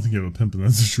don't think you have a pimp in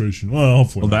that situation. Well,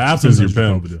 hopefully, the app is your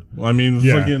pimp. Well, I mean,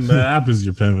 fucking the app is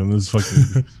your pimp in this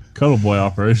fucking cuddle boy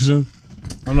operation.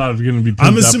 I'm not going to be.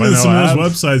 I'm assuming that some of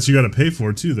those websites you got to pay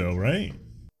for too, though, right?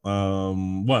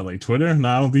 What, like Twitter? No,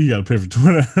 I don't think you got to pay for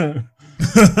Twitter.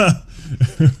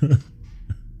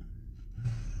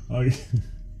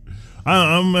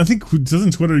 I think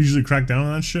doesn't Twitter usually crack down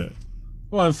on that shit?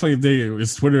 Well, if like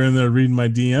is Twitter in there reading my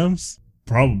DMs?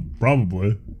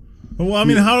 Probably. Well, I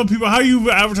mean, how are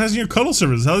you advertising your cuddle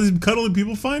service? How do these cuddly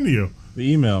people find you? They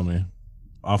email me.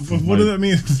 What does that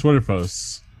mean? Twitter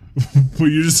posts. But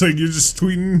you're just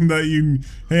tweeting that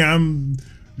hey,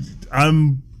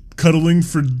 I'm cuddling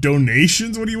for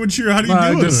donations. How do you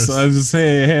do this? I just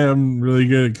say, hey, I'm really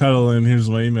good at cuddling. Here's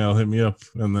my email. Hit me up.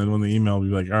 And then when the email will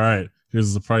be like, all right,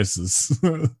 here's the prices.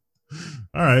 All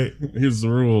right, here's the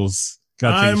rules.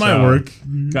 Gotta take a might shower. work.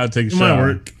 Gotta take a it shower. Might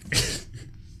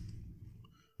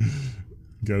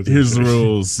work. Here's the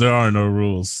rules. There are no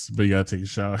rules, but you gotta take a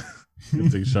shower. You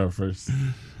gotta take a shower first.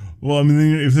 Well, I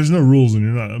mean, if there's no rules and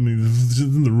you're not, I mean,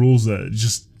 the rules that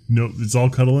just it's all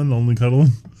cuddling, only cuddling.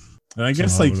 And I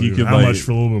guess like you could how much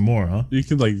for a little bit more, huh? You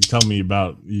could like tell me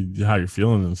about how you're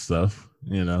feeling and stuff.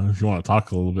 You know, if you want to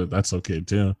talk a little bit, that's okay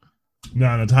too.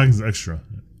 No, talking's extra.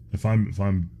 If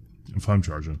I'm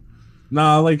charging.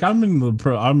 Nah, like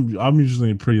I'm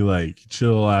usually pretty like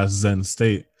chill ass zen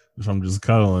state if I'm just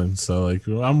cuddling. So like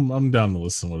I'm down to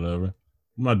listen, whatever.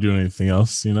 I'm not doing anything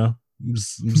else, you know. I'm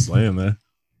just laying there.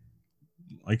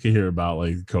 I could hear about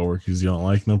like coworkers you don't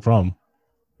like, no problem.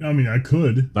 I mean, I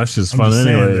could. That's just fun,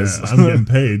 anyways. I'm getting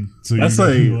paid, so that's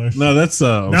like no. That's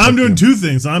now I'm doing two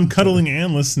things. I'm cuddling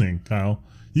and listening, Kyle.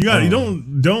 You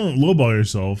don't lowball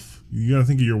yourself. You gotta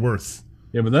think of your worth.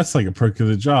 Yeah, but that's like a perk of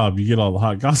the job. You get all the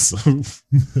hot gossip.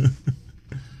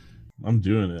 I'm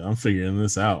doing it. I'm figuring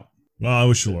this out. Well, I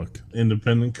wish you luck.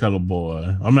 Independent cuddle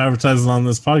boy. I'm advertising on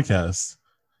this podcast.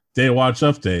 Day watch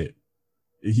update.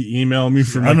 He emailed me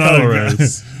for my cuddle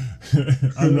res.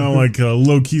 I'm not like a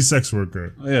low-key sex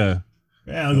worker. Yeah,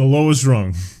 the lowest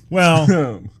rung.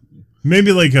 Well,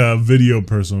 maybe like a video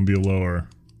person would be lower.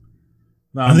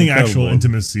 No, I think actual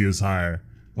intimacy is higher.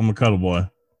 I'm a cuddle boy.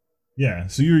 Yeah,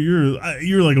 so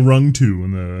you're like a rung 2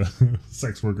 in the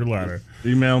sex worker ladder.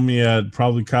 Email me at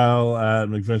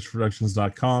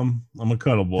probableKyle@McVentureProductions.com. I'm a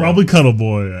cuddle boy. Probably cuddle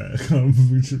boy at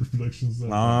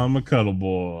McVentureProductions.com. I'm a cuddle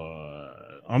boy.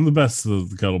 I'm the best of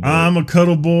the cuddle boy. I'm a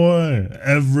cuddle boy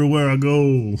everywhere I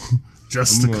go.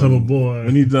 Just a cuddle boy.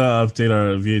 We need to update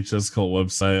our VHS Cult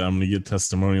website. I'm going to get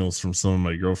testimonials from some of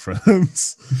my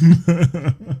girlfriends.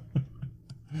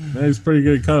 Man, he's pretty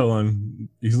good at cuddling.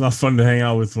 He's not fun to hang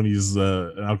out with when he's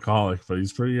an alcoholic, but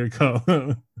he's pretty good at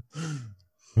cuddling.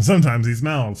 Sometimes he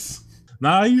smells.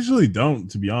 Nah, I usually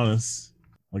don't, to be honest.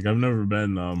 Like, I've never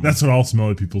been... that's what all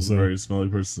smelly people say. Very smelly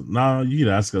person. Nah, you could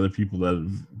ask other people that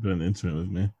have been intimate with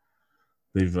me.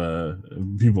 They've...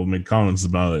 people made comments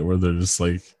about it where they're just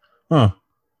like, huh,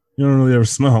 you don't really ever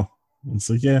smell. And it's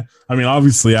like, yeah. I mean,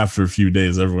 obviously, after a few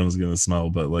days, everyone's going to smell.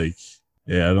 But, like,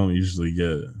 yeah, I don't usually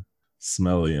get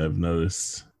smelly, I've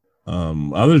noticed.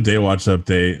 Other Day Watch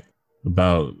update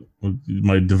about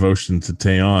my devotion to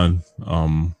Taeyeon.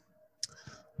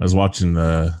 I was watching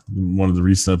one of the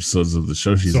recent episodes of the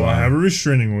show she's on. So I have a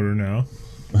restraining order now.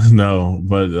 No,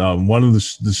 but one of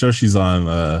the show she's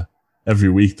on, every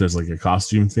week there's like a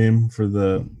costume theme for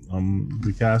the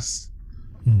cast.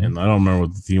 Mm-hmm. And I don't remember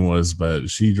what the theme was,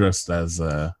 but she dressed as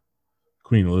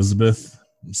Queen Elizabeth.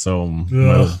 So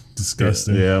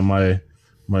disgusting. Yeah, my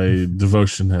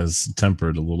devotion has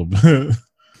tempered a little bit.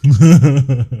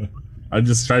 I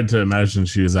just tried to imagine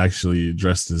she was actually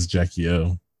dressed as Jackie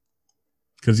O.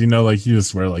 Because, you know, like, you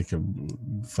just wear, like, a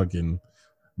fucking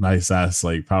nice-ass,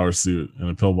 like, power suit and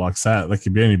a pillbox hat. That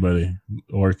could be anybody.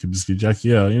 Or it could just be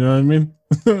Jackie O. You know what I mean?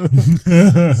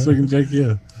 It's fucking Jackie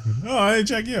O. Oh, hey,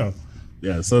 Jackie O.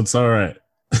 Yeah, so it's all right.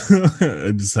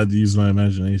 I just had to use my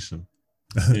imagination.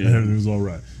 Yeah. Everything was all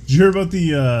right. Did you hear about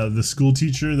the school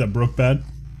teacher that broke bad?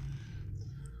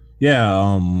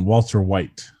 Yeah, Walter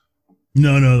White.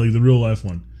 No, like the real-life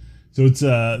one. So it's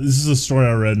this is a story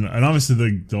I read, and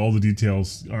obviously all the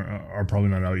details are probably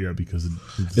not out yet because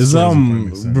is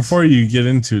before you get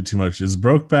into it too much, is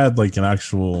broke bad like an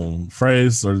actual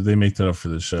phrase, or did they make that up for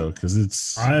the show?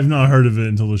 Because I have not heard of it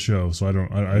until the show, so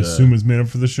I assume it's made up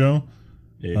for the show.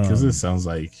 Yeah, because it sounds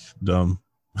like dumb.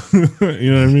 You know what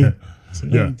I mean?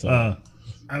 Yeah.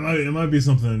 It might be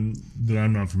something that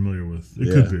I'm not familiar with.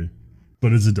 It could be,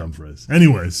 but it's a dumb phrase.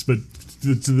 Anyways, but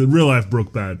to the real life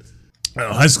broke bad.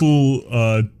 High school,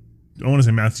 I want to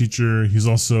say math teacher. He's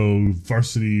also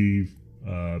varsity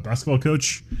basketball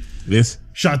coach. Yes.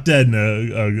 Shot dead in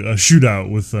a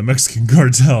shootout with a Mexican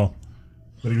cartel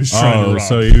that he was trying to rob.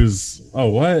 So he was. Oh,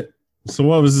 what? So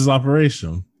what was his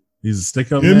operation? He's a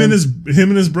stick up. Him and his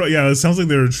bro. Yeah, it sounds like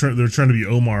they're trying to be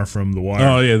Omar from The Wire.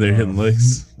 Oh yeah, they're hitting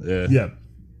licks. Yeah. Yeah.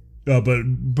 But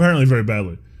apparently very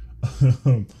badly.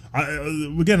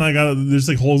 There's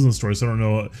like holes in the story, so I don't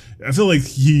know. I feel like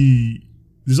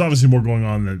there's obviously more going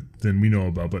on than we know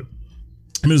about, but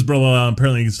and his brother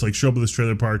apparently just like show up at this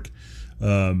trailer park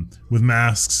with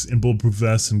masks and bulletproof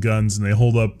vests and guns, and they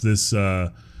hold up this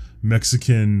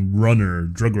Mexican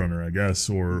drug runner, I guess,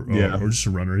 or just a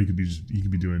runner. He could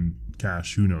be doing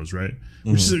cash. Who knows, right?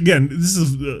 Which is, again, this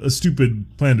is a stupid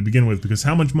plan to begin with, because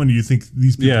how much money do you think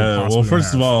these people? Yeah, well,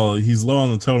 first of all, he's low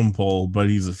on the totem pole, but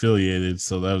he's affiliated,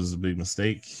 so that was a big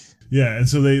mistake. Yeah, and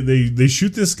so they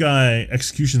shoot this guy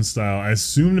execution style, I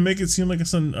assume to make it seem like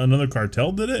it's another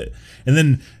cartel did it. And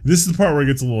then this is the part where it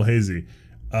gets a little hazy.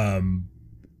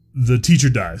 The teacher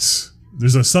dies.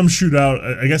 There's some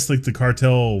shootout. I guess like the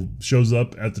cartel shows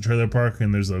up at the trailer park,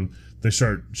 and they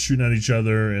start shooting at each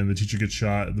other, and the teacher gets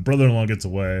shot. The brother-in-law gets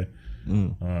away.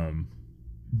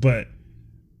 But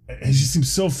it just seems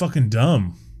so fucking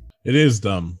dumb. It is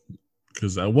dumb,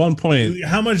 because at one point,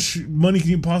 how much money can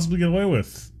you possibly get away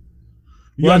with?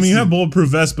 Well, I mean, you have bulletproof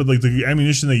vests, but like the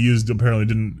ammunition they used apparently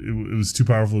it was too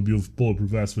powerful to be with bulletproof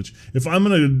vests. Which, if I'm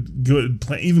gonna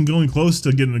even going close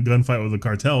to getting a gunfight with the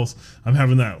cartels, I'm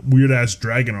having that weird ass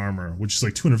dragon armor, which is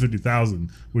like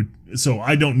 $250,000. So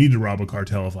I don't need to rob a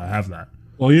cartel if I have that.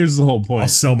 Well, here's the whole point. I'll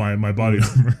sell my body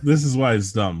armor. This is why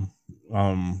it's dumb.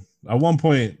 At one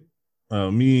point,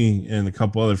 me and a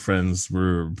couple other friends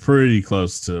were pretty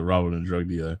close to robbing a drug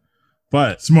dealer,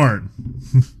 but smart.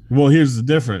 Well, here's the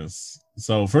difference.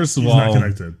 So first of He's all, not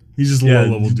connected. He's just a low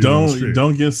level dude.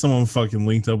 Don't get someone fucking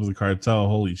linked up with a cartel.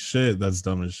 Holy shit, that's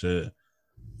dumb as shit.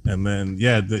 And then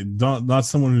not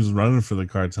someone who's running for the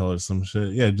cartel or some shit.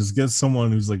 Yeah, just get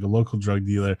someone who's like a local drug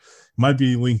dealer. Might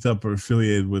be linked up or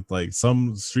affiliated with like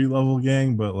some street level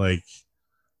gang, but like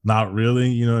not really.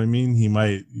 You know what I mean? He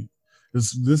might.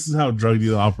 This is how drug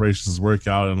dealer operations work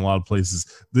out in a lot of places.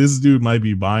 This dude might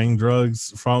be buying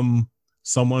drugs from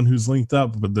someone who's linked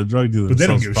up, but the drug dealer, but they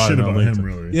don't give a shit about him,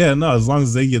 really. Yeah, no, as long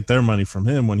as they get their money from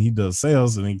him when he does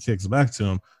sales and he kicks back to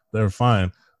him, they're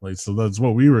fine. Like, so that's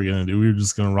what we were gonna do. We were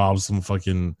just gonna rob some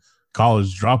fucking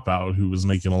college dropout who was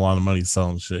making a lot of money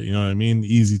selling shit. You know what I mean?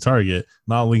 Easy target,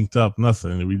 not linked up,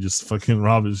 nothing. We just fucking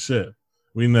rob his shit.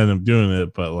 We didn't end up doing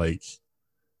it, but like,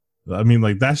 I mean,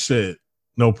 like that shit,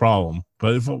 no problem.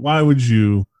 But why would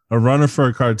you a runner for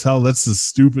a cartel? That's the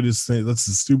stupidest thing. That's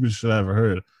the stupidest shit I ever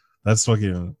heard. That's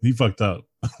fucking, he fucked up.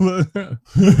 He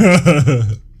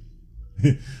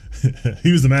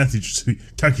was the math teacher, so he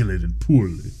calculated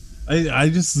poorly. I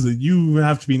just, you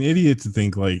have to be an idiot to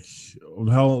think like,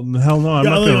 hell no, I'm not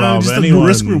gonna rob just anyone. The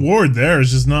risk reward there is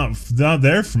just not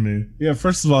there for me. Yeah,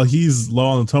 first of all, he's low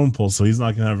on the totem pole, so he's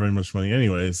not gonna have very much money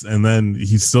anyways. And then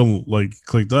he's still like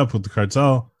clicked up with the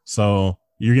cartel, so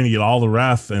you're gonna get all the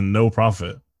wrath and no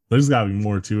profit. There's got to be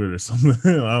more to it or something.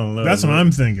 I don't know. That's what I'm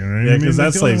thinking, right? Yeah, because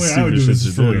that's like stupid shit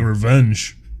to do. Like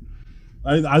revenge.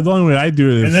 The only way I do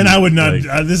it, and then I would not.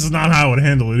 Like, this is not how I would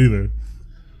handle it either.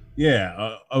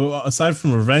 Yeah, aside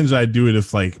from revenge, I'd do it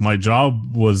if like my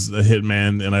job was a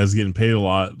hitman and I was getting paid a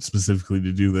lot specifically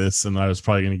to do this, and I was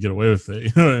probably going to get away with it.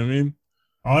 You know what I mean?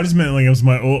 Oh, I just meant like it was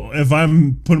if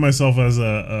I'm putting myself as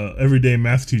a everyday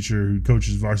math teacher who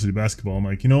coaches varsity basketball, I'm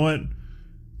like, you know what?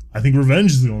 I think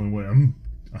revenge is the only way.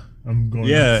 I'm going.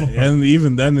 Yeah, and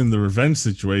even then, in the revenge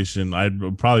situation, I'd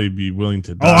probably be willing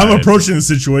to die. Oh, I'm approaching the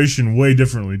situation way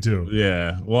differently too.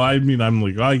 Yeah. Well, I mean, I'm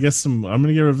like, I guess I'm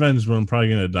gonna get revenge, but I'm probably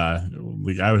gonna die.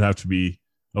 Like, I would have to be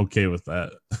okay with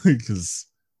that because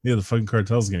the fucking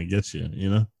cartel's gonna get you. You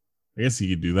know. I guess he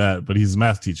could do that, but he's a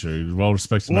math teacher. He's well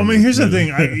respected. Well, I mean, here's the thing.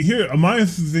 My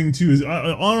thing too is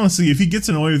honestly, if he gets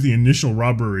away with the initial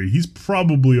robbery, he's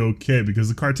probably okay because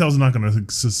the cartel's not going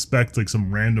to suspect like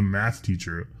some random math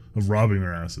teacher of robbing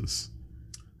their asses.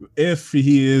 If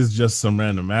he is just some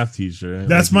random math teacher,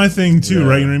 that's like, my thing too,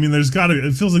 right? You know what I mean?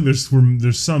 It feels like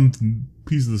there's some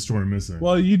piece of the story missing.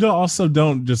 Well, you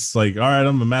don't just like, all right,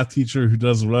 I'm a math teacher who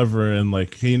does whatever, and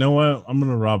like, hey, you know what? I'm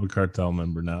gonna rob a cartel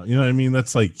member now. You know what I mean?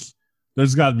 That's like,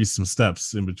 there's got to be some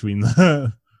steps in between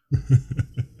that.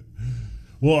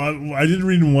 Well, I did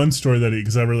read in one story that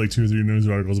because I read like 2 or 3 news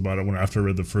articles about it after I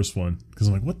read the first one because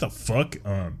I'm like, what the fuck?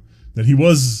 That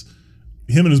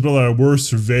him and his brother were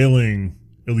surveilling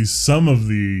at least some of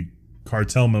the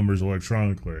cartel members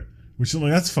electronically, which I'm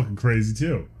like, that's fucking crazy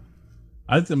too.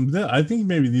 I think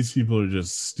maybe these people are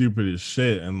just stupid as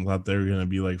shit and thought they were gonna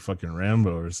be like fucking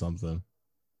Rambo or something.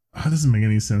 That doesn't make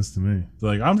any sense to me. They're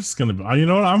like, I'm just gonna, you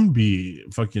know what? I'm gonna be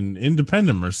fucking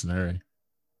independent mercenary.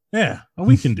 Yeah,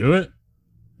 we can do it.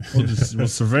 We'll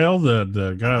surveil the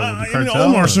guy with the cartel.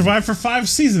 Omar survived for 5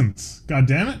 seasons. God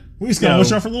damn it! We just gotta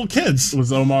watch out for little kids.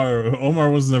 Was Omar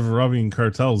was never robbing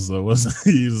cartels though, wasn't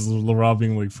he? He was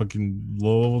robbing like fucking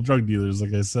low-level drug dealers,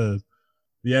 like I said.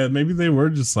 Yeah, maybe they were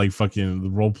just like fucking the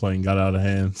role playing got out of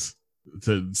hands.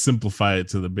 to simplify it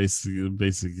to the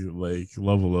basic like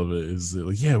level of it is that,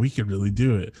 like, yeah, we could really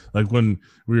do it. Like when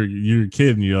you're a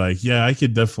kid and you're like, yeah, I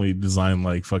could definitely design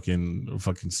like fucking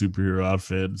superhero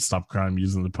outfit, stop crime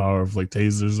using the power of like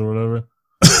tasers or whatever.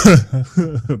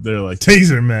 They're like,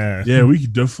 Taser man. Yeah, we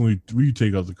could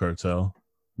take out the cartel.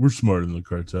 We're smarter than the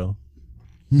cartel.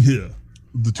 Yeah,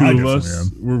 the two of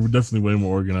us, we're definitely way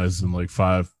more organized than like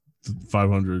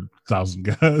 500,000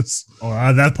 guys.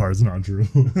 Oh, that part's not true.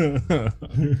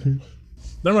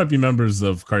 There might be members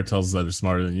of cartels that are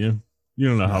smarter than you. You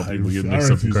don't know how people get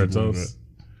mixed up in cartels.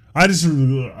 I just,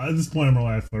 at this point in my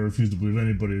life, I refuse to believe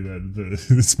anybody that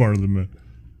is smarter than me.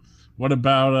 What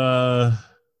about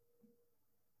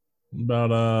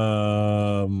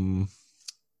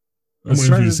I'm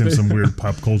waiting for you to say some weird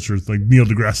pop culture like Neil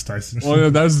deGrasse Tyson. Well,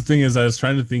 that was the thing, is I was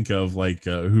trying to think of like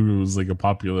who was like a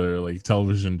popular like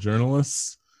television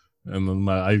journalist, and then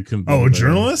I couldn't. Oh, a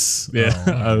journalist? Yeah,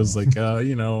 oh. I was like, I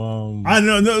know.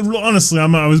 No, honestly,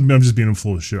 I'm just being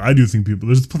full of shit. I do think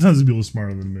there's tons of people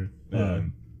smarter than me. Yeah.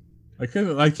 I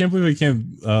can't believe I can't.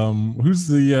 Who's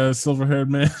the silver haired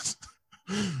man?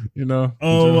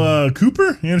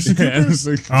 Cooper? Anderson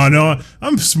Cooper? Oh, no,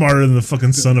 I'm smarter than the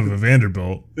fucking son of a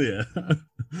Vanderbilt. Yeah.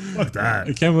 Fuck that.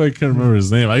 I can't believe I can't remember his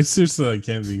name. I seriously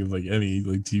can't think of like any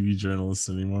like TV journalists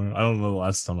anymore. I don't know the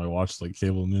last time I watched like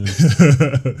cable news.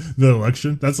 The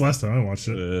election? That's the last time I watched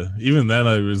it. Even then,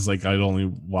 I was like, I'd only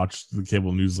watch the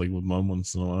cable news like with mom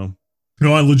once in a while.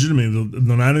 No, I legitimately,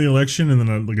 the night of the election and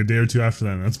then like a day or two after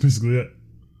that, that's basically it.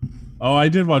 Oh, I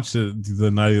did watch the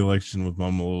night of the election with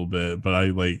mom a little bit, but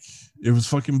it was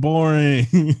fucking boring.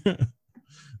 You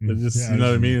know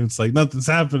what I mean? It's like nothing's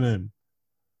happening.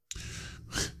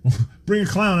 Bring a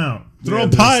clown out. Throw a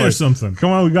pie or something. Come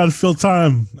on, we got to fill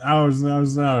time. Hours and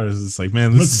hours and hours. It's like,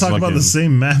 man, let's talk about the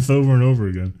same math over and over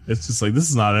again. It's just like, this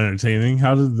is not entertaining.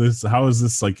 How is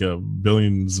this like a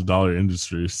billions of dollar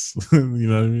industry? You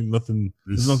know what I mean?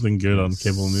 There's nothing good on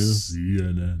cable news.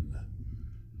 CNN.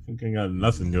 I got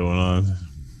nothing going on.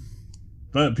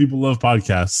 But people love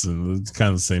podcasts, and it's kind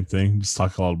of the same thing. Just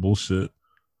talk a lot of bullshit.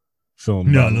 No,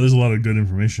 there's a lot of good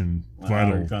information,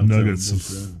 vital nuggets of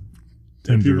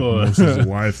tender morsels of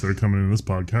life that are coming in this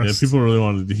podcast. Yeah, people really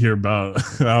wanted to hear about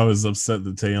how I was upset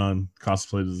that Taeyeon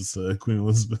cosplayed as Queen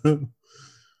Elizabeth.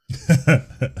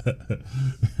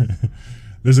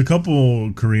 There's a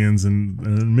couple Koreans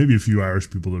and maybe a few Irish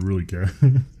people that really care.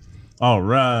 All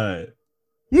right.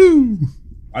 Woo!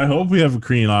 I hope we have a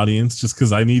Korean audience, just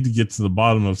because I need to get to the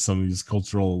bottom of some of these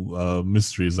cultural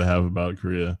mysteries I have about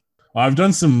Korea. I've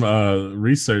done some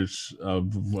research.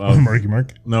 Marky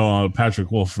Mark? No,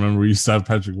 Patrick Wolf. Remember we used to have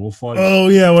Patrick Wolf watch? Oh,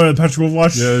 yeah, what Patrick Wolf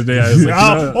watch? The other day I was like,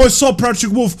 I saw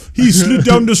Patrick Wolf. He slid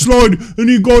down the slide and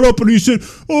he got up and he said,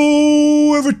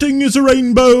 "Oh, everything is a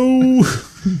rainbow."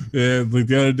 Yeah, like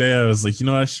the other day I was like,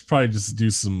 I should probably just do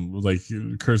some like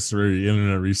cursory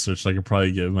internet research. I could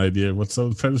probably get an idea of what's up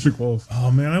with Patrick Wolf.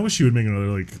 Oh man, I wish he would make another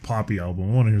like poppy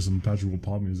album. I want to hear some Patrick Wolf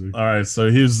pop music. All right,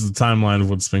 so here's the timeline of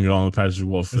what's been going on with Patrick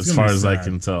Wolf as far as I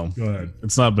can tell. Go ahead.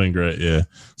 It's not been great, yeah.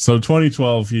 So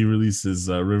 2012, he releases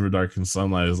River Dark and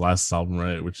Sunlight, his last album,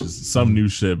 right? Which is some new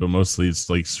shit, but mostly it's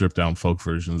like stripped down folk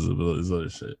versions of his other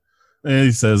shit. And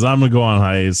he says, "I'm gonna go on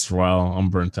hiatus for a while.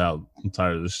 I'm burnt out. I'm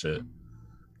tired of this shit."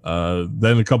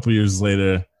 Then a couple years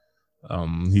later,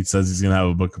 he says he's gonna have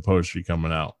a book of poetry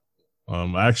coming out.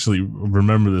 I actually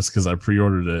remember this because I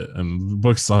pre-ordered it, and the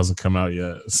book still hasn't come out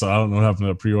yet. So I don't know what happened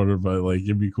to that pre-order, but like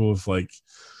it'd be cool if like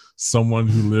someone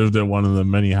who lived at one of the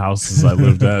many houses I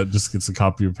lived at just gets a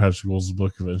copy of Patrick Wolf's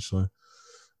book eventually.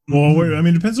 Well, wait, I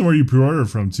mean, it depends on where you pre-order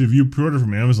from too. If you pre-order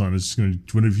from Amazon, it's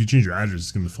just gonna. If you change your address,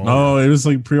 it's gonna fall. Oh, it was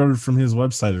like pre-ordered from his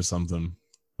website or something.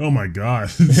 Oh my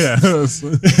god! Yeah, there's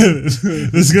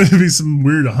gonna be some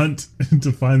weird hunt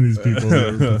to find these people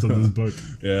that put this book.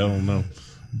 Yeah, I don't know,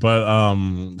 but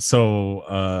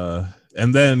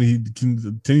and then he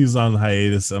continues on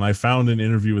hiatus, and I found an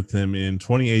interview with him in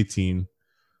 2018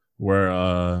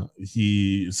 where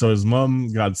his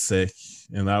mom got sick,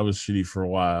 and that was shitty for a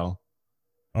while.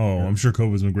 Oh, I'm sure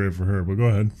COVID's been great for her, but go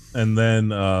ahead. And then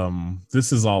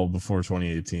this is all before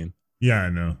 2018. Yeah, I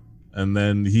know. And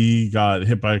then he got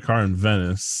hit by a car in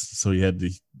Venice, so he had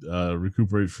to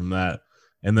recuperate from that.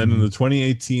 And then in the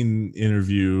 2018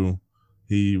 interview,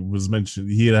 he was mentioned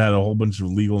he had a whole bunch of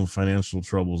legal and financial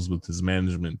troubles with his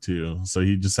management too. So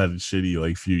he just had a shitty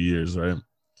like few years, right?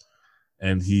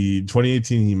 And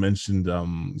 2018 he mentioned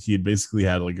he had basically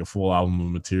had like a full album of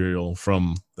material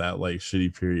from that like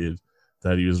shitty period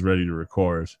that he was ready to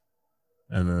record.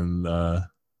 And then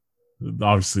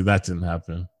obviously that didn't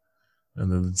happen. And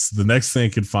then the next thing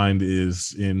I could find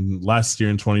is in last year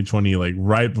in 2020, like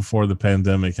right before the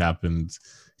pandemic happened,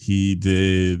 He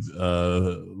did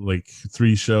like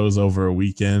 3 shows over a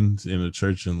weekend in a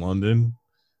church in London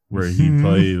where he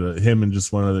played, him and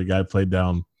just one other guy played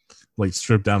down like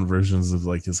stripped down versions of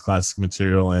like his classic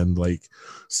material and like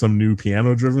some new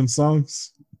piano driven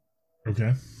songs.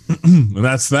 Okay. And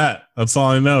that's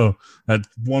all I know. At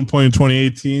one point in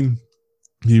 2018,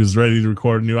 he was ready to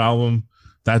record a new album.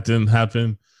 That didn't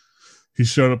happen. He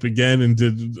showed up again and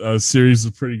did a series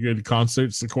of pretty good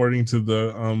concerts according to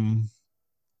the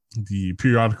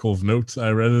periodical of notes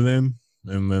I read it in.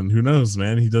 And then who knows,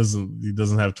 man? He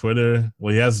doesn't have Twitter.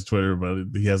 Well, he has a Twitter, but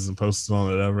he hasn't posted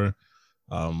on it ever.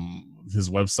 His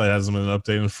website hasn't been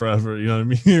updated forever. You know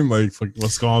what I mean? Like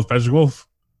what's going on with Patrick Wolf?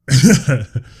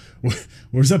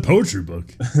 Where's that poetry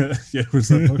book? Yeah, where's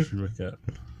that poetry book at?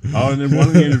 Oh, and in one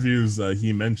of the interviews,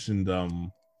 he mentioned a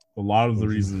lot of the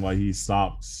reason why he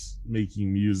stopped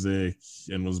making music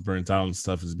and was burnt out and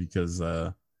stuff is because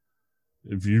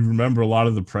if you remember a lot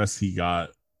of the press he got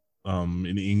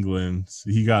in England,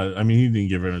 he didn't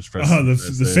get very much press. Oh,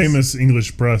 the famous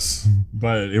English press.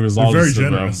 But it was all very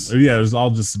generous. It was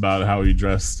all just about how he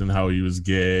dressed and how he was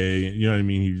gay. You know what I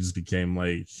mean? He just became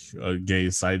like a gay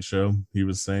sideshow, he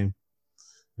was saying.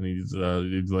 And he's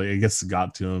like, I guess it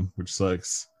got to him, which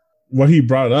sucks. What he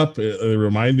brought up, it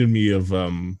reminded me of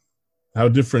how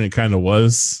different it kind of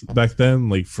was back then,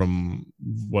 like from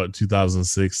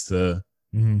 2006 to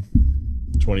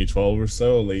 2012 or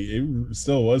so. Like it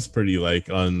still was pretty like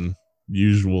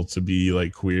unusual to be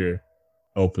like queer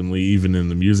openly, even in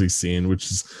the music scene,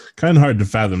 which is kind of hard to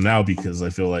fathom now because I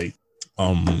feel like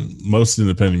most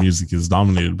independent music is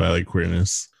dominated by like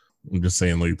queerness. I'm just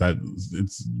saying like that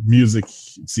it's music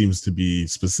seems to be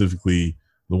specifically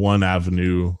the one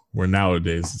avenue where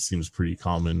nowadays it seems pretty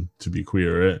common to be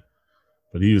queer, right?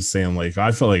 But he was saying like,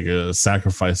 I felt like a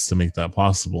sacrifice to make that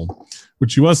possible,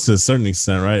 which he was to a certain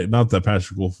extent, right? Not that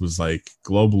Patrick Wolf was like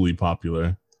globally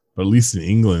popular, but at least in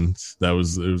England, it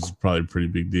was probably a pretty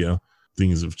big deal.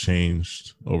 Things have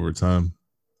changed over time.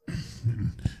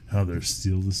 How they're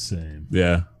still the same.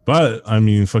 Yeah. But I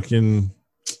mean, fucking,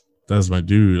 that's my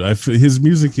dude. His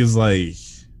music is like,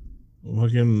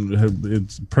 fucking,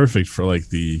 it's perfect for like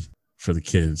for the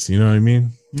kids. You know what I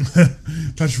mean?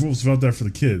 Patrick Wolf's about that for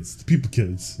the kids, the people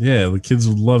kids. Yeah, the kids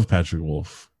would love Patrick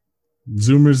Wolf.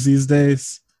 Zoomers these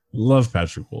days love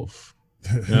Patrick Wolf.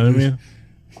 You know what I mean?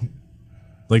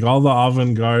 Like all the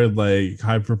avant-garde, like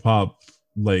hyperpop,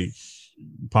 like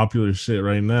popular shit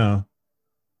right now.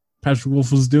 Patrick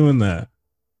Wolf was doing that.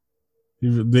 He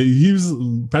was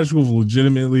Patrick Wolf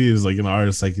legitimately is like an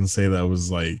artist I can say that was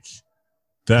like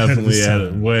definitely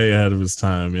way ahead of his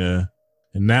time, yeah.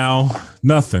 And now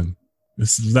nothing.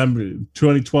 This is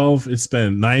 2012. It's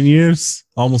been 9 years,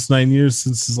 almost 9 years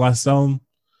since his last album.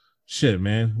 Shit,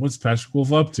 man, what's Patrick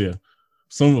Wolf up to?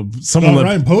 Someone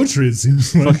writing poetry. It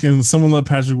seems like. Someone let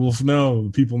Patrick Wolf know. The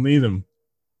people need him.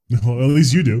 Well, at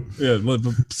least you do. Yeah,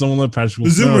 someone let Patrick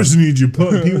Wolf know. The Zoomers need you,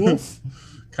 Pete Wolf.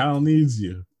 Kyle needs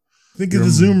you. Think of the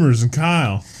Zoomers and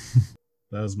Kyle.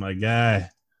 That was my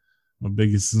guy. My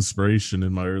biggest inspiration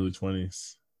in my early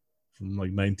 20s. From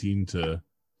like 19 to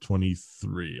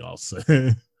 23, I'll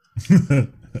say.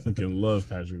 Fucking love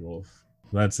Patrick Wolf.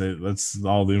 That's it. That's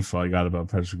all the info I got about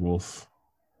Patrick Wolf.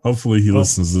 Hopefully he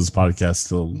listens to this podcast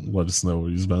to let us know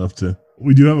what he's been up to.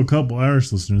 We do have a couple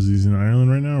Irish listeners. He's in Ireland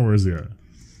right now. Where is he at?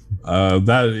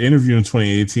 That interview in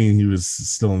 2018, he was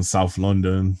still in South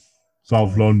London.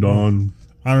 South London.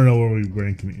 I don't know where we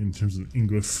rank in terms of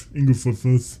English.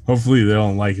 Hopefully they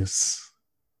don't like us.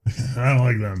 I don't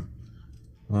like them.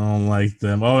 I don't like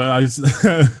them. Oh,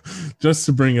 just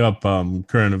to bring up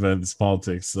current events,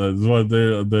 politics. They're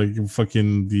gonna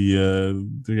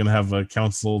have a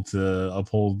council to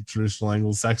uphold traditional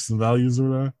Anglo-Saxon values or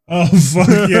whatever. Oh fuck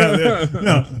yeah!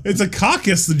 No, it's a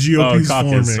caucus. The GOP's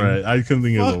forming. Right? I couldn't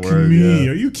think of the word. Me,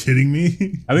 are you kidding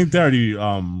me? I think they already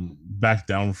backed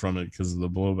down from it because of the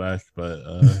blowback, but.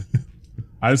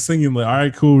 I was thinking, like, all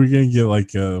right, cool, we're gonna get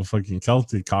like a fucking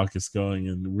Celtic caucus going,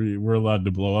 and we're allowed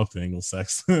to blow up the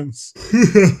Anglo-Saxons.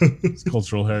 It's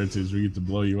cultural heritage. We get to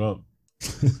blow you up.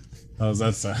 How does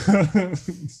that sound?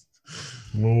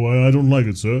 Well, I don't like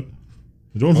it, sir.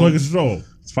 I don't like it at all.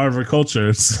 It's part of our culture.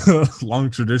 It's a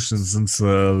long tradition since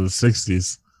the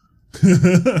 60s.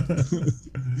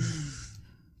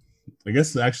 I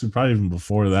guess actually probably even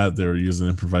before that they were using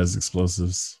improvised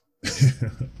explosives.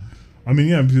 I mean,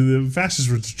 yeah, the fascists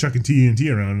were chucking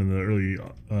TNT around in the early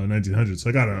 1900s,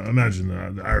 so I gotta imagine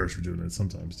the Irish were doing it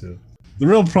sometimes too. The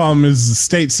real problem is the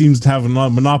state seems to have a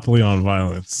monopoly on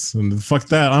violence, and fuck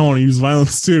that, I want to use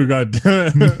violence too. God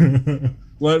damn it!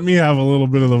 Let me have a little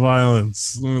bit of the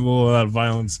violence. Let me a little of that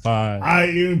violence pie.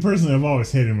 Personally, I've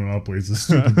always hated Monopoly. It's a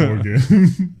stupid board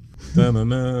game.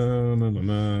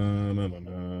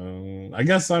 I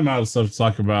guess I'm out of stuff to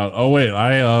talk about. Oh wait,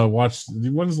 I watched.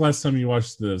 When was the last time you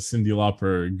watched the Cyndi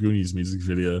Lauper Goonies music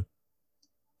video?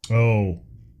 Oh,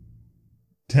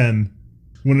 10.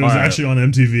 When it was actually on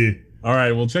MTV. All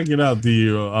right, well check it out.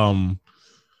 The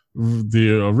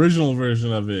original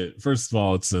version of it. First of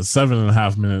all, it's a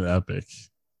 7.5 minute epic.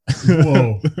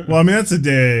 Whoa. Well, I mean that's a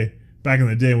day back in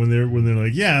the day when they're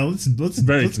like, yeah, let's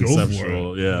very let's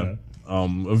conceptual, go for it. Yeah.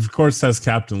 Of course, has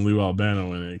Captain Lou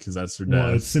Albano in it because that's her dad.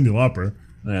 Well, it's Cyndi Lauper.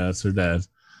 Yeah, that's her dad.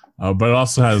 But it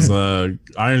also has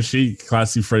Iron Sheik,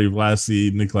 Classy Freddie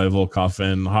Blassie, Nikolai Volkov,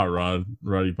 and Hot Rod,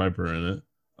 Roddy Piper in it.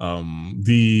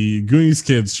 The Goonies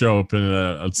kids show up in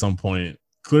it at some point.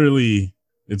 Clearly,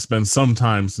 it's been some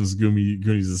time since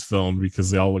Goonies is filmed because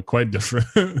they all look quite different.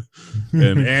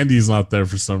 And Andy's not there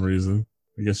for some reason.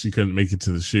 I guess she couldn't make it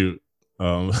to the shoot.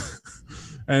 And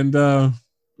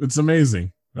it's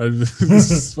amazing. It's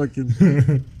just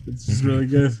really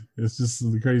good. It's just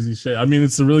the crazy shit. I mean,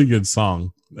 it's a really good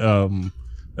song.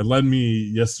 It led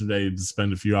me yesterday to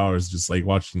spend a few hours just like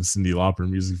watching Cyndi Lauper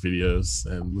music videos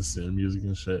and listening to music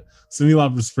and shit. Cyndi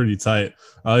Lauper's pretty tight.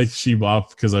 I like She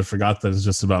Bop because I forgot that it's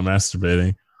just about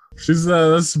masturbating. She's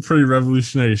that's some pretty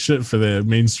revolutionary shit for the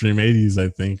mainstream 80s, I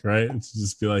think, right? To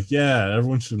just be like, yeah,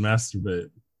 everyone should masturbate.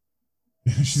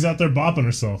 She's out there bopping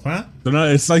herself, huh?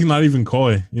 It's like not even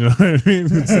coy, you know what I mean?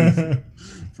 It's like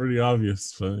pretty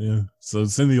obvious, but yeah. So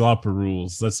Cyndi Lauper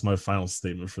rules. That's my final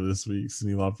statement for this week.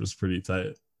 Cyndi Lauper's pretty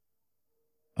tight.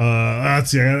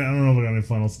 Let's see. I don't know if I got any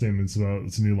final statements about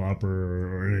Cyndi Lauper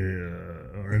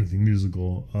or anything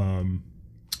musical.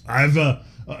 I've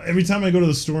every time I go to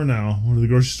the store now, or to the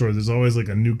grocery store, there's always like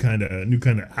a new kind of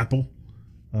apple.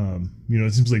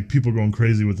 It seems like people are going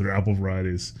crazy with their apple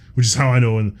varieties, which is how I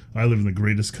know I live in the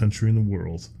greatest country in the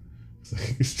world. So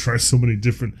I just try so many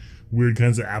different weird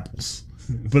kinds of apples.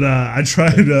 But I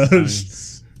tried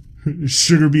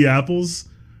Sugar Bee apples.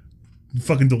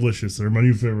 Fucking delicious. They're my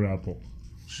new favorite apple.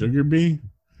 Sugar Bee?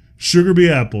 Sugar Bee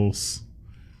apples.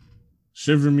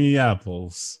 Shiver me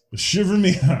apples. Shiver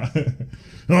me.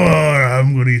 Oh,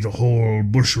 I'm going to eat a whole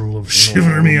bushel of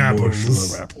shiver me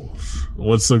apples.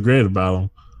 What's so great about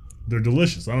them? They're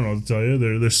delicious. I don't know what to tell you.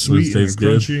 They're sweet and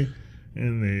crunchy,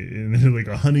 and they're like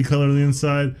a honey color on the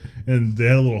inside. And they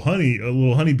had a little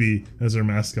honeybee as their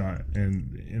mascot,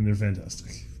 and they're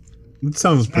fantastic. That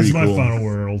sounds pretty cool. That's my final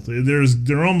word.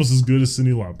 They're almost as good as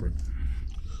Cyndi Lauper.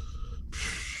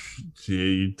 Yeah,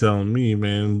 you telling me,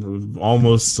 man?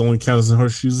 Almost only counts in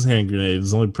horseshoes and hand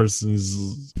grenades. The only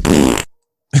person's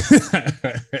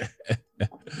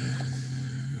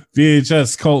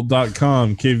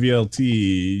VHScult.com, KVLT.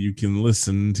 You can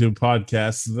listen to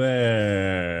podcasts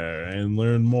there and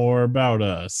learn more about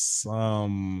us.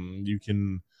 You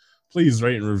can please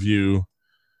rate and review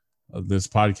this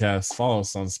podcast. Follow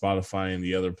us on Spotify and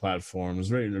the other platforms.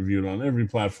 Rate and review it on every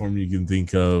platform you can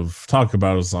think of. Talk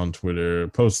about us on Twitter.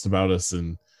 Post about us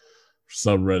in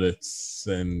subreddits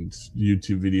and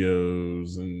YouTube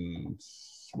videos and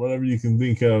whatever you can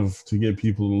think of to get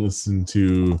people to listen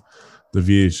to the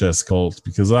VHS Cult,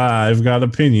 because I've got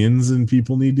opinions and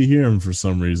people need to hear them for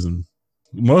some reason.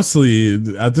 Mostly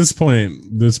at this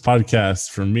point, this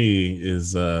podcast for me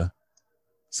is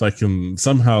so I can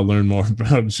somehow learn more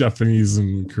about Japanese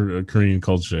and Korean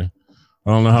culture. I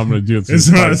don't know how I'm going to do it. It's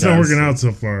not working out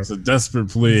so far. It's a desperate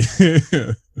plea.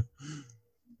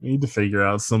 We need to figure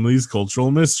out some of these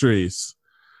cultural mysteries.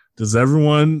 Does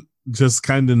everyone just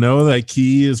kind of know that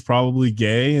Key is probably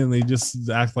gay and they just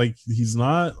act like he's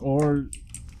not? Or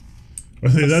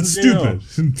that's stupid.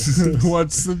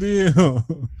 What's the deal?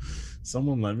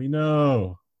 Someone let me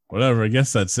know. Whatever, I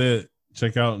guess that's it.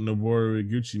 Check out Noboru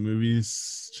Iguchi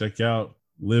movies. Check out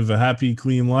Live a Happy,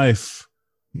 Clean Life.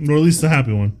 Or at least the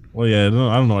happy one. Well, yeah, I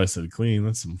don't know why I said clean.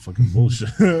 That's some fucking bullshit.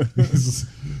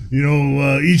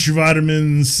 Eat your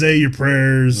vitamins, say your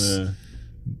prayers,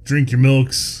 drink your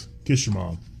milks, kiss your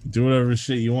mom. Do whatever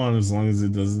shit you want as long as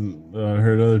it doesn't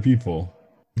hurt other people.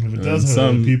 If it does hurt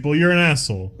other people, you're an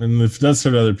asshole. And if it does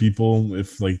hurt other people,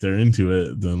 if like they're into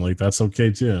it, then like that's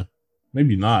okay too.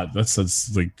 Maybe not. That's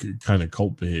like kind of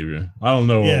cult behavior. I don't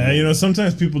know. Yeah,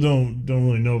 sometimes people don't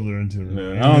really know if they're into it.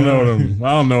 Yeah, I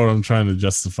don't know what I'm trying to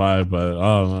justify, but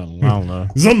I don't know.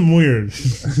 Something weird.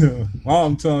 All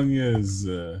I'm telling you is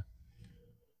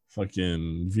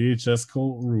fucking VHS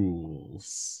Cult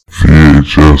rules.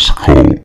 VHS Cult.